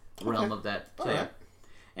of realm of that. So, yeah.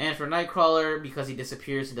 And for Nightcrawler, because he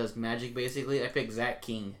disappears and does magic basically, I picked Zach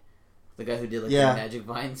King, the guy who did like the magic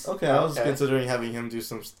vines. Okay, I was considering having him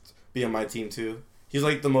be on my team too. He's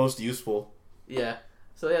like the most useful. Yeah.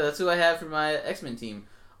 So yeah, that's who I have for my X-Men team.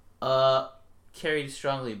 Carried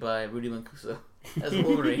strongly by Rudy Mancuso as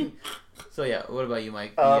Wolverine. So yeah, what about you,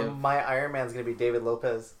 Mike? My Iron Man's gonna be David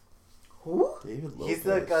Lopez. Who? David Lopez. He's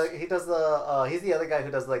the guy. He does the. He's the other guy who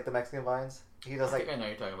does like the Mexican vines. He does I like. think I know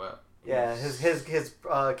what you're talking about. Yeah, his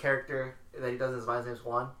character that he does his vines name's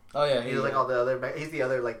Juan. Oh yeah, He's like all the other. He's the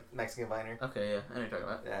other like Mexican viner. Okay, yeah, I know what you're talking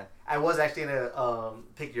about. Yeah, I was actually gonna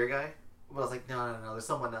pick your guy, but I was like, no, there's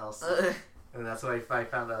someone else, and that's why I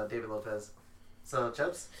found David Lopez. So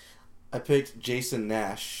Chubbs. I picked Jason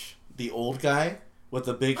Nash, the old guy with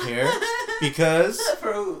the big hair, because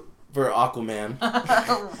for Aquaman.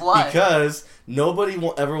 Why? Because nobody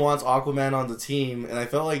ever wants Aquaman on the team, and I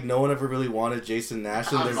felt like no one ever really wanted Jason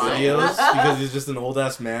Nash in their videos because he's just an old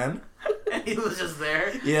ass man. And he was just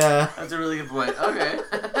there. Yeah, that's a really good point. Okay,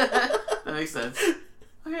 that makes sense.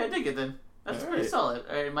 Okay, I dig it then. That's pretty solid.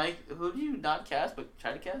 All right, Mike, who do you not cast but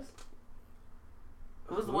try to cast?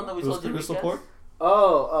 Who was the one that we told you to cast?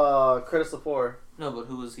 Oh, Curtis Lepore. No, but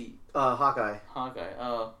who was he? Hawkeye. Hawkeye.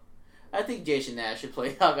 Oh, I think Jason Nash should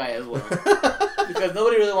play Hawkeye as well because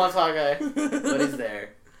nobody really wants Hawkeye, but he's there,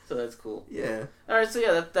 so that's cool. Yeah. All right, so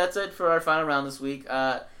yeah, that's it for our final round this week.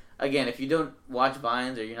 Again, if you don't watch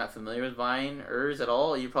Vines or you're not familiar with Viners at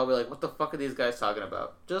all, you're probably like, "What the fuck are these guys talking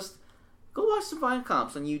about?" Just go watch some Vine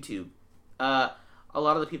comps on YouTube. A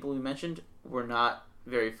lot of the people we mentioned were not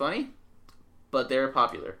very funny, but they're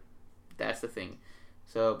popular. That's the thing.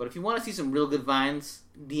 So, but if you want to see some real good Vines,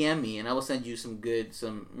 DM me and I will send you some good,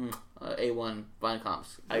 A1 Vine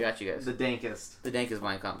comps. I got you guys. The dankest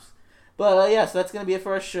Vine comps. But yeah, so that's going to be it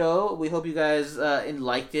for our show. We hope you guys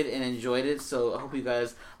liked it and enjoyed it. So I hope you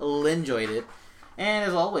guys enjoyed it. And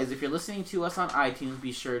as always, if you're listening to us on iTunes,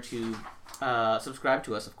 be sure to subscribe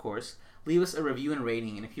to us, of course. Leave us a review and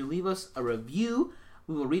rating. And if you leave us a review,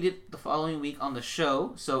 we will read it the following week on the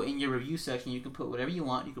show. So in your review section, you can put whatever you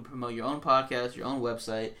want. You can promote your own podcast, your own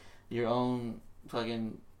website, your own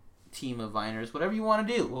fucking team of Viners, whatever you want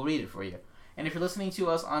to do. We'll read it for you. And if you're listening to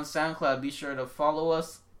us on SoundCloud, be sure to follow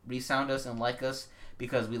us, resound us, and like us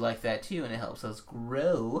because we like that too, and it helps us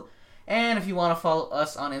grow. And if you want to follow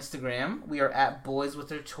us on Instagram, we are at Boys With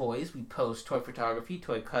Their Toys. We post toy photography,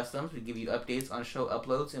 toy customs. We give you updates on show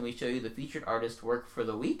uploads, and we show you the featured artist work for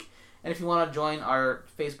the week. And if you want to join our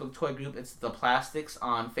Facebook toy group, it's The Plastics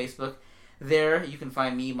on Facebook. There, you can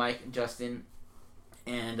find me, Mike, and Justin,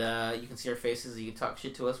 and you can see our faces. You can talk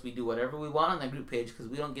shit to us. We do whatever we want on that group page because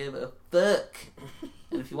we don't give a fuck.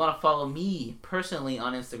 And if you want to follow me personally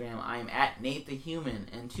on Instagram, I am at Nate the Human.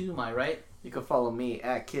 And to my right, you can follow me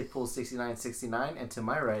at KidPool6969, and to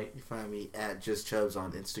my right, you find me at JustChubbs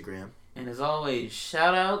on Instagram. And as always,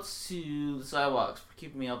 shout outs to the Sidewalks for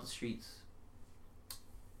keeping me off the streets.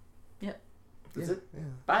 That's it. Yeah.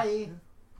 Bye. Yeah.